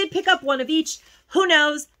 So I did pick up one of each. Who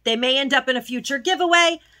knows? They may end up in a future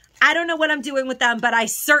giveaway. I don't know what I'm doing with them, but I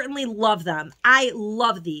certainly love them. I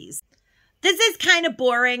love these. This is kind of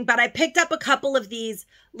boring, but I picked up a couple of these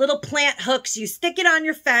little plant hooks. You stick it on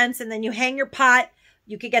your fence and then you hang your pot.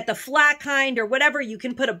 You could get the flat kind or whatever. You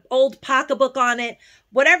can put an old pocketbook on it.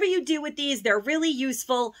 Whatever you do with these, they're really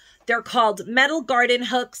useful. They're called metal garden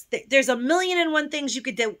hooks. There's a million and one things you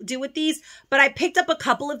could do with these, but I picked up a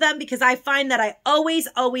couple of them because I find that I always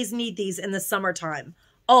need these in the summertime.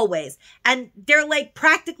 Always. And they're like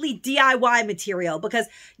practically DIY material, because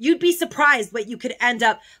you'd be surprised what you could end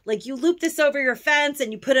up like. You loop this over your fence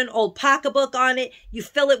and you put an old pocketbook on it, you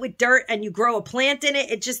fill it with dirt and you grow a plant in it.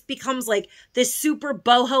 It just becomes like this super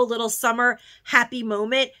boho little summer happy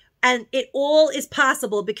moment. And it all is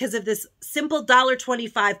possible because of this simple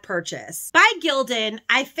 $1.25 purchase. By Gildan,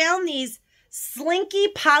 I found these slinky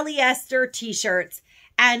polyester t-shirts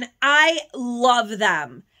and I love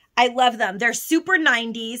them. I love them. They're super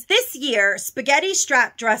 90s. This year, spaghetti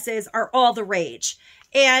strap dresses are all the rage.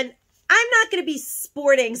 And I'm not going to be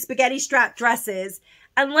sporting spaghetti strap dresses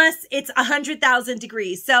unless it's 100,000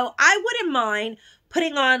 degrees. So I wouldn't mind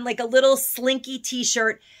putting on like a little slinky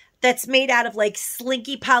t-shirt that's made out of like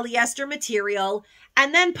slinky polyester material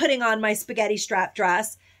and then putting on my spaghetti strap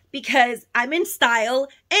dress, because I'm in style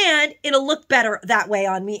and it'll look better that way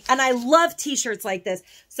on me. And I love t-shirts like this.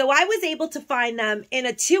 So I was able to find them in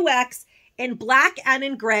a 2X in black and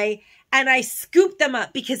in gray, and I scooped them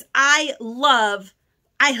up because I love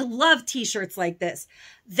t-shirts like this.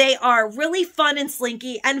 They are really fun and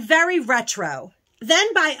slinky and very retro.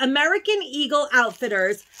 Then by American Eagle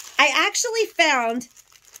Outfitters, I actually found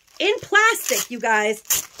in plastic, you guys,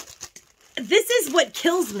 this is what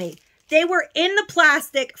kills me. They were in the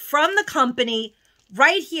plastic from the company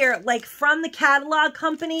right here, like from the catalog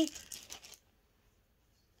company.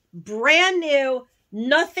 Brand new,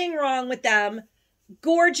 nothing wrong with them.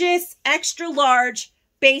 Gorgeous, extra large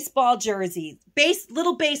baseball jerseys,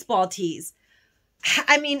 little baseball tees.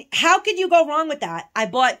 I mean, how could you go wrong with that? I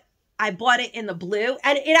bought it in the blue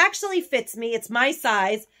and it actually fits me. It's my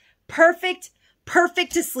size. Perfect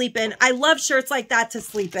to sleep in. I love shirts like that to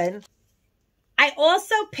sleep in. I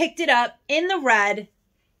also picked it up in the red,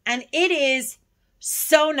 and it is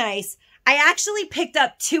so nice. I actually picked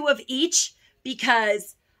up 2 of each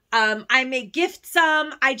because I may gift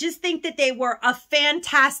some. I just think that they were a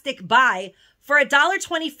fantastic buy. For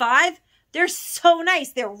 $1.25, They're so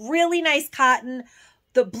nice. They're really nice cotton.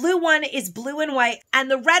 The blue one is blue and white, and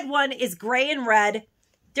the red one is gray and red.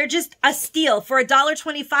 They're just a steal. For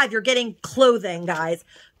 $1.25, you're getting clothing, guys.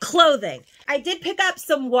 Clothing. I did pick up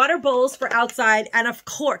some water bowls for outside, and of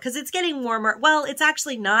course, because it's getting warmer. Well, it's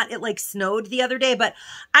actually not. It like snowed the other day, but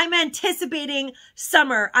I'm anticipating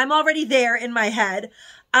summer. I'm already there in my head.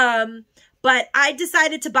 But I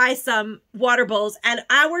decided to buy some water bowls, and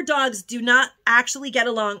our dogs do not actually get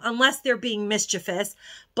along unless they're being mischievous.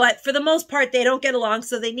 But for the most part, they don't get along,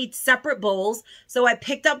 so they need separate bowls. So I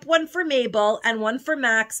picked up one for Mabel and one for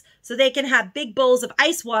Max, so they can have big bowls of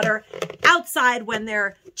ice water outside when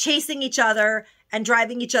they're chasing each other and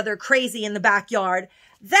driving each other crazy in the backyard.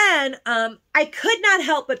 Then I could not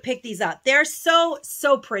help but pick these up. They're so,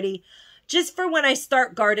 so pretty. Just for when I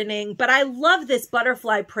start gardening. But I love this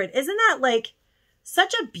butterfly print. Isn't that like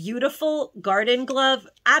such a beautiful garden glove?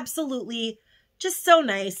 Absolutely. Just so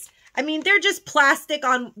nice. I mean, they're just plastic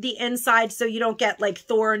on the inside so you don't get like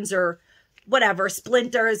thorns or whatever,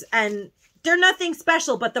 splinters. And they're nothing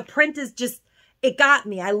special, but the print is just, it got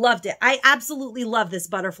me. I loved it. I absolutely love this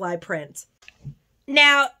butterfly print.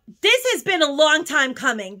 Now, this has been a long time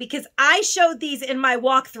coming because I showed these in my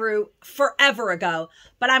walkthrough forever ago,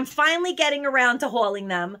 but I'm finally getting around to hauling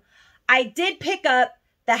them. I did pick up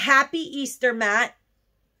the Happy Easter mat,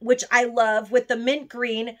 which I love, with the mint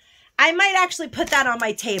green. I might actually put that on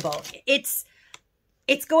my table. It's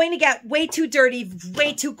going to get way too dirty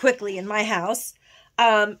way too quickly in my house.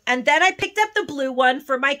 And then I picked up the blue one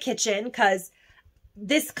for my kitchen because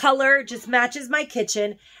this color just matches my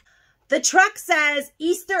kitchen. The truck says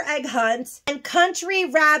Easter Egg Hunt and Country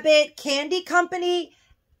Rabbit Candy Company.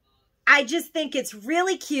 I just think it's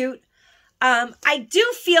really cute. I do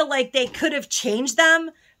feel like they could have changed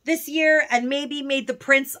them this year and maybe made the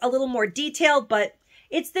prints a little more detailed, but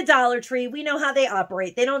it's the Dollar Tree. We know how they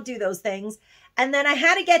operate. They don't do those things. And then I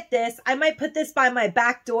had to get this. I might put this by my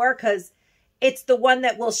back door because it's the one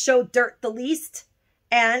that will show dirt the least.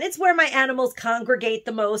 And it's where my animals congregate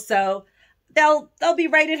the most, so they'll be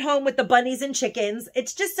right at home with the bunnies and chickens.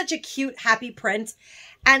 It's just such a cute, happy print.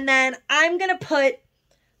 And then I'm going to put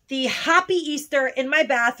the Happy Easter in my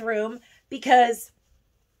bathroom because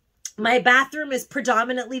my bathroom is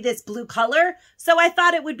predominantly this blue color. So I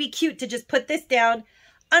thought it would be cute to just put this down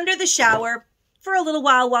under the shower for a little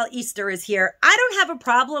while Easter is here. I don't have a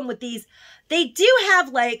problem with these. They do have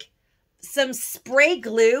like some spray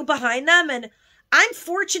glue behind them, and I'm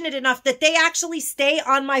fortunate enough that they actually stay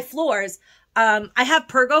on my floors. I have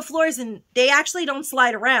Pergo floors and they actually don't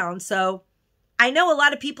slide around. So I know a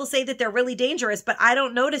lot of people say that they're really dangerous, but I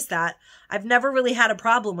don't notice that. I've never really had a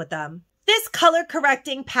problem with them. This color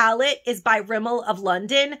correcting palette is by Rimmel of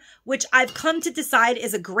London, which I've come to decide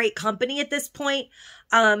is a great company at this point.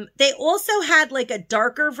 They also had like a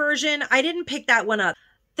darker version. I didn't pick that one up.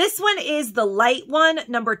 This one is the light one,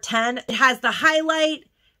 number 10. It has the highlight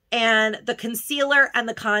and the concealer and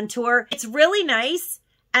the contour. It's really nice.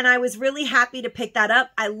 And I was really happy to pick that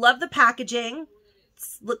up. I love the packaging.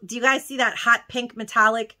 Look, do you guys see that hot pink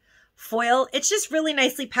metallic foil? It's just really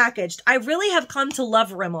nicely packaged. I really have come to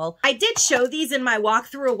love Rimmel. I did show these in my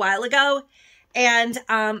walkthrough a while ago. And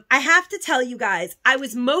I have to tell you guys, I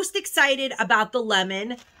was most excited about the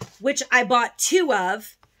lemon, which I bought 2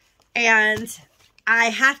 of. And I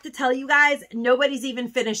have to tell you guys, nobody's even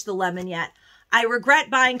finished the lemon yet. I regret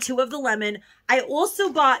buying 2 of the lemon. I also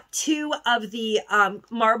bought 2 of the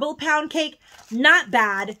marble pound cake. Not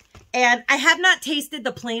bad. And I have not tasted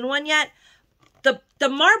the plain one yet. The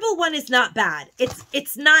marble one is not bad.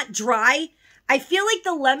 It's not dry. I feel like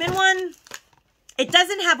the lemon one, it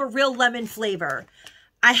doesn't have a real lemon flavor.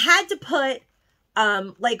 I had to put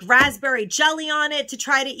like raspberry jelly on it to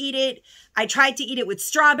try to eat it. I tried to eat it with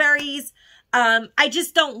strawberries. I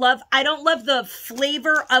just don't love the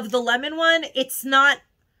flavor of the lemon one. It's not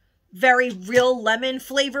very real lemon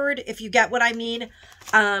flavored, if you get what I mean.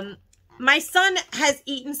 My son has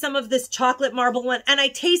eaten some of this chocolate marble one, and I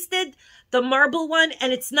tasted the marble one,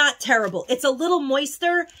 and it's not terrible. It's a little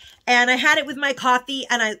moister, and I had it with my coffee,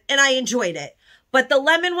 and I enjoyed it. But the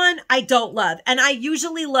lemon one, I don't love. And I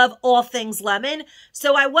usually love all things lemon,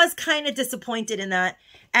 so I was kind of disappointed in that.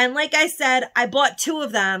 And like I said, I bought 2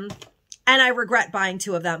 of them, and I regret buying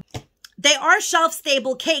 2 of them. They are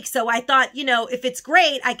shelf-stable cakes, so I thought, you know, if it's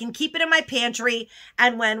great, I can keep it in my pantry,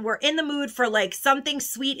 and when we're in the mood for, like, something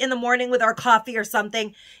sweet in the morning with our coffee or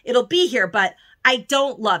something, it'll be here, but I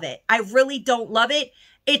don't love it. I really don't love it.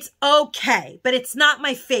 It's okay, but it's not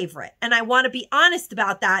my favorite, and I want to be honest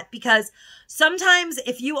about that, because sometimes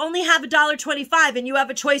if you only have $1.25 and you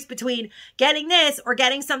have a choice between getting this or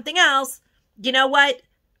getting something else, you know what?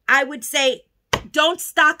 I would say don't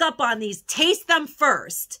stock up on these. Taste them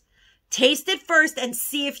first. Taste it first and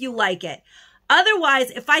see if you like it.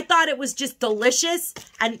 Otherwise, if I thought it was just delicious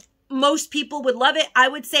and most people would love it, I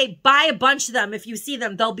would say buy a bunch of them. If you see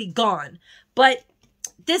them, they'll be gone. But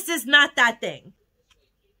this is not that thing.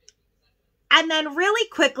 And then really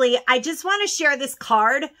quickly, I just want to share this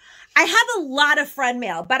card. I have a lot of friend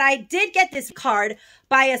mail, but I did get this card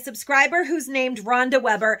by a subscriber who's named Rhonda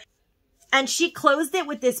Weber. And she closed it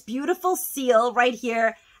with this beautiful seal right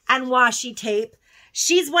here and washi tape.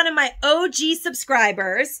 She's one of my OG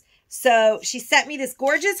subscribers. So she sent me this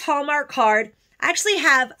gorgeous Hallmark card. I actually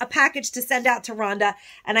have a package to send out to Rhonda,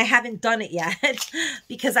 and I haven't done it yet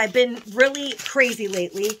because I've been really crazy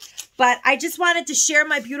lately. But I just wanted to share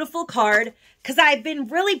my beautiful card because I've been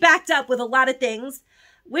really backed up with a lot of things.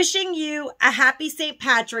 Wishing you a happy St.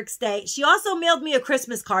 Patrick's Day. She also mailed me a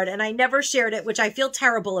Christmas card, and I never shared it, which I feel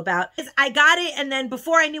terrible about. I got it, and then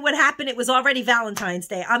before I knew what happened, it was already Valentine's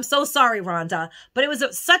Day. I'm so sorry, Rhonda, but it was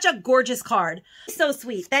such a gorgeous card. So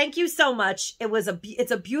sweet. Thank you so much.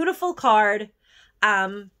 It's a beautiful card.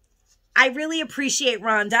 I really appreciate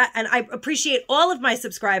Rhonda, and I appreciate all of my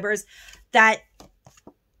subscribers that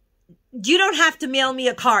you don't have to mail me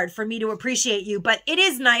a card for me to appreciate you, but it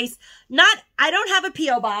is nice. I don't have a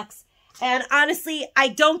P.O. box, and honestly, I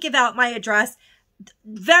don't give out my address.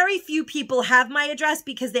 Very few people have my address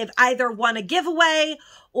because they've either won a giveaway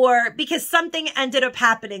or because something ended up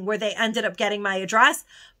happening where they ended up getting my address.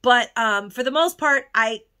 But for the most part,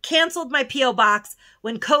 I canceled my P.O. box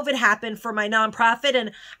when COVID happened for my nonprofit,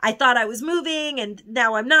 and I thought I was moving, and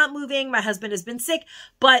now I'm not moving. My husband has been sick,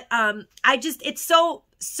 but it's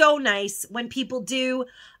so nice when people do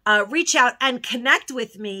reach out and connect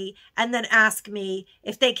with me and then ask me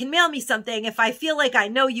if they can mail me something. If I feel like I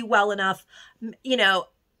know you well enough, you know,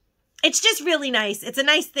 it's just really nice. It's a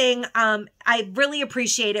nice thing. I really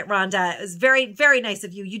appreciate it, Rhonda. It was very, very nice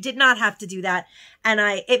of you. You did not have to do that. And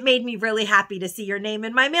it made me really happy to see your name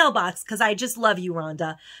in my mailbox because I just love you,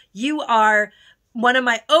 Rhonda. You are one of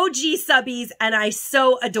my OG subbies, and I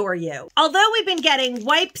so adore you. Although we've been getting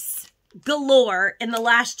wipes galore in the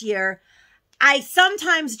last year, I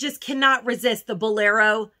sometimes just cannot resist the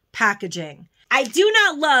Bolero packaging. I do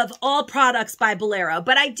not love all products by Bolero,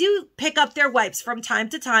 but I do pick up their wipes from time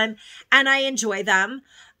to time, and I enjoy them.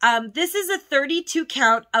 This is a 32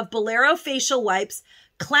 count of Bolero facial wipes,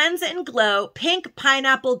 Cleanse and Glow, pink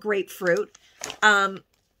pineapple grapefruit.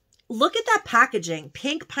 Look at that packaging,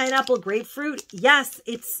 pink pineapple grapefruit. Yes,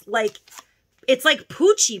 it's like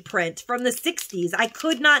Poochie print from the 60s. I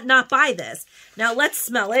could not buy this. Now let's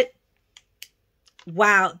smell it.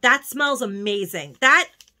 Wow, that smells amazing. That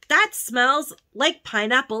smells like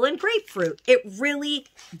pineapple and grapefruit. It really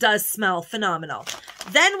does smell phenomenal.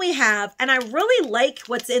 Then we have, and I really like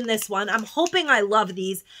what's in this one. I'm hoping I love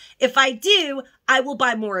these. If I do, I will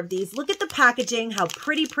buy more of these. Look at the packaging, how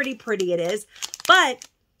pretty it is. But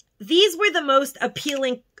these were the most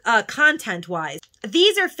appealing content-wise.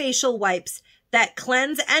 These are facial wipes that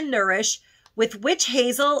cleanse and nourish with witch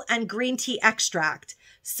hazel and green tea extract.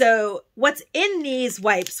 So what's in these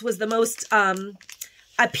wipes was the most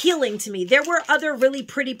appealing to me. There were other really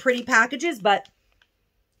pretty packages, but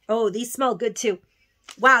oh, these smell good too.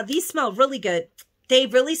 Wow, these smell really good. They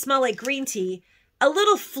really smell like green tea. A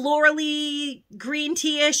little florally green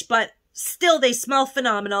tea-ish, but still they smell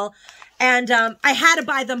phenomenal. And I had to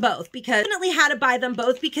buy them both because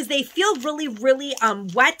they feel really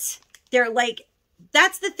wet. They're like,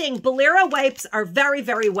 that's the thing. Bolero wipes are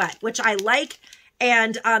very wet, which I like.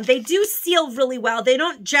 And they do seal really well. They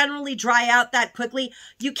don't generally dry out that quickly.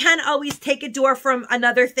 You can always take a door from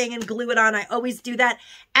another thing and glue it on. I always do that.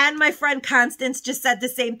 And my friend Constance just said the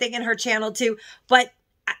same thing in her channel too. But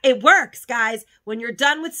it works, guys. When you're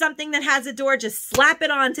done with something that has a door, just slap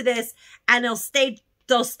it onto this and they'll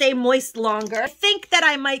stay moist longer. I think that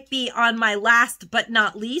I might be on my last but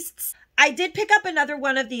not least. I did pick up another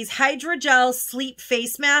one of these hydrogel sleep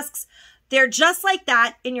face masks. They're just like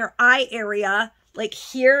that in your eye area, like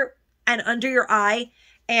here and under your eye.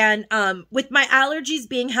 And with my allergies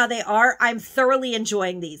being how they are, I'm thoroughly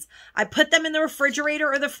enjoying these. I put them in the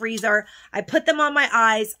refrigerator or the freezer. I put them on my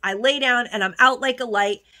eyes. I lay down and I'm out like a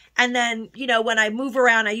light. And then, you know, when I move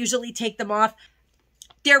around, I usually take them off.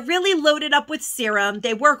 They're really loaded up with serum.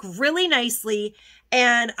 They work really nicely.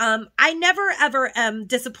 And I never ever am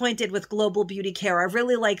disappointed with Global Beauty Care. I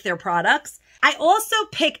really like their products. I also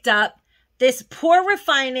picked up this pore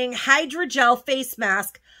refining hydrogel face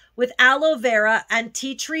mask with aloe vera and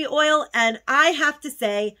tea tree oil. And I have to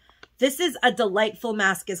say, this is a delightful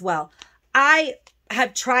mask as well. I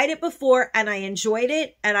have tried it before and I enjoyed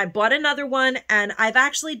it. And I bought another one and I've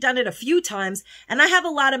actually done it a few times. And I have a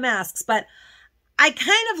lot of masks, but I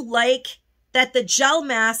kind of like that the gel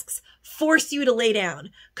masks force you to lay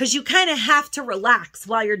down because you kind of have to relax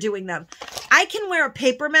while you're doing them. I can wear a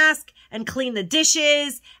paper mask and clean the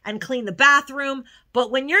dishes and clean the bathroom,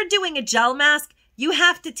 but when you're doing a gel mask, you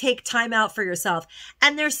have to take time out for yourself.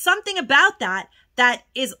 And there's something about that that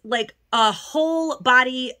is like a whole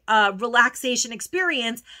body relaxation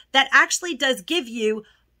experience that actually does give you,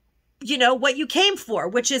 you know, what you came for,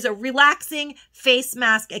 which is a relaxing face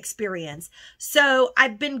mask experience. So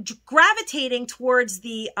I've been gravitating towards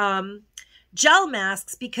the gel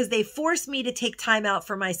masks because they force me to take time out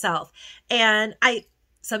for myself. And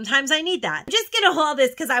sometimes I need that. I'm just going to haul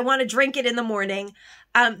this because I want to drink it in the morning.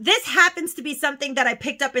 This happens to be something that I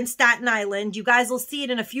picked up in Staten Island. You guys will see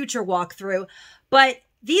it in a future walkthrough, but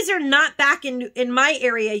these are not back in my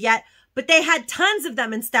area yet, but they had tons of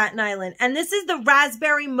them in Staten Island. And this is the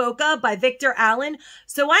Raspberry Mocha by Victor Allen.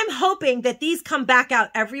 So I'm hoping that these come back out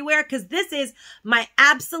everywhere because this is my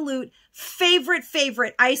absolute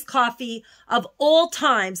favorite iced coffee of all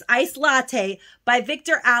times, iced latte by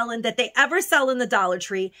Victor Allen that they ever sell in the Dollar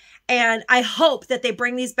Tree. And I hope that they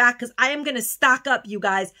bring these back because I am going to stock up, you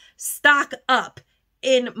guys, stock up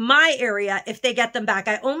in my area if they get them back.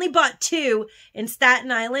 I only bought 2 in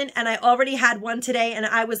Staten Island and I already had one today and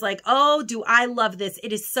I was like, oh, do I love this.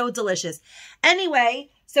 It is so delicious. Anyway,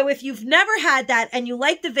 so if you've never had that and you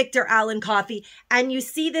like the Victor Allen coffee and you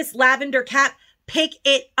see this lavender cap, pick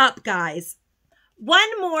it up, guys.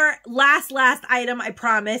 One more last item, I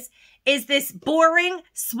promise, is this boring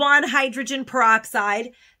Swan hydrogen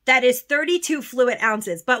peroxide that is 32 fluid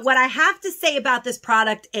ounces. But what I have to say about this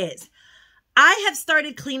product is I have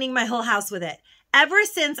started cleaning my whole house with it. Ever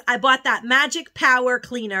since I bought that Magic Power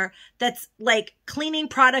cleaner that's like cleaning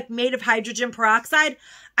product made of hydrogen peroxide,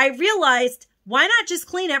 I realized why not just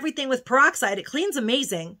clean everything with peroxide? It cleans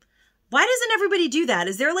amazing. Why doesn't everybody do that?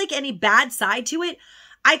 Is there like any bad side to it?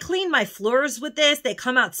 I clean my floors with this. They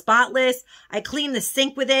come out spotless. I clean the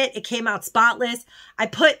sink with it. It came out spotless. I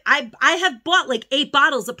have bought like 8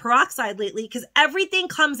 bottles of peroxide lately because everything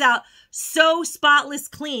comes out so spotless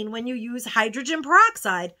clean when you use hydrogen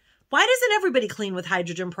peroxide. Why doesn't everybody clean with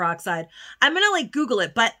hydrogen peroxide? I'm going to like Google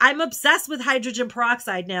it, but I'm obsessed with hydrogen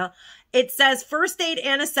peroxide now. It says first aid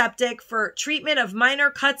antiseptic for treatment of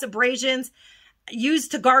minor cuts, abrasions,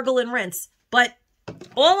 used to gargle and rinse. But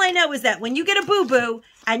all I know is that when you get a boo-boo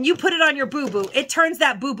and you put it on your boo-boo, it turns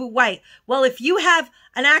that boo-boo white. Well, if you have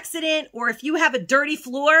an accident or if you have a dirty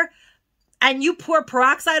floor and you pour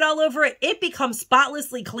peroxide all over it, it becomes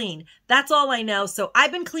spotlessly clean. That's all I know. So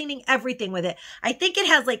I've been cleaning everything with it. I think it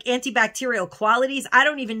has like antibacterial qualities. I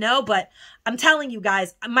don't even know, but I'm telling you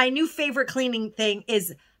guys, my new favorite cleaning thing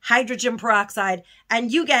is hydrogen peroxide,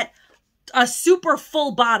 and you get a super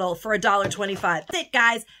full bottle for $1.25. That's it,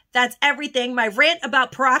 guys. That's everything. My rant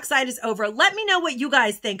about peroxide is over. Let me know what you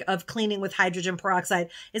guys think of cleaning with hydrogen peroxide.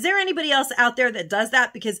 Is there anybody else out there that does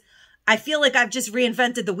that? Because I feel like I've just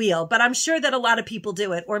reinvented the wheel, but I'm sure that a lot of people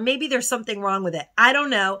do it, or maybe there's something wrong with it. I don't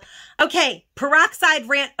know. Okay, peroxide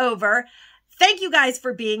rant over. Thank you guys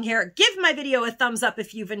for being here. Give my video a thumbs up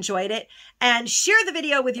if you've enjoyed it, and share the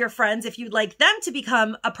video with your friends if you'd like them to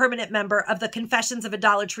become a permanent member of the Confessions of a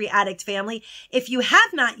Dollar Tree Addict family. If you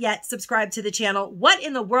have not yet subscribed to the channel, what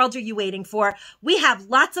in the world are you waiting for? We have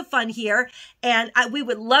lots of fun here, and we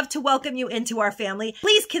would love to welcome you into our family.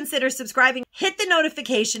 Please consider subscribing, hit the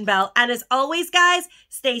notification bell, and as always, guys,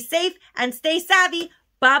 stay safe and stay savvy.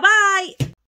 Bye-bye.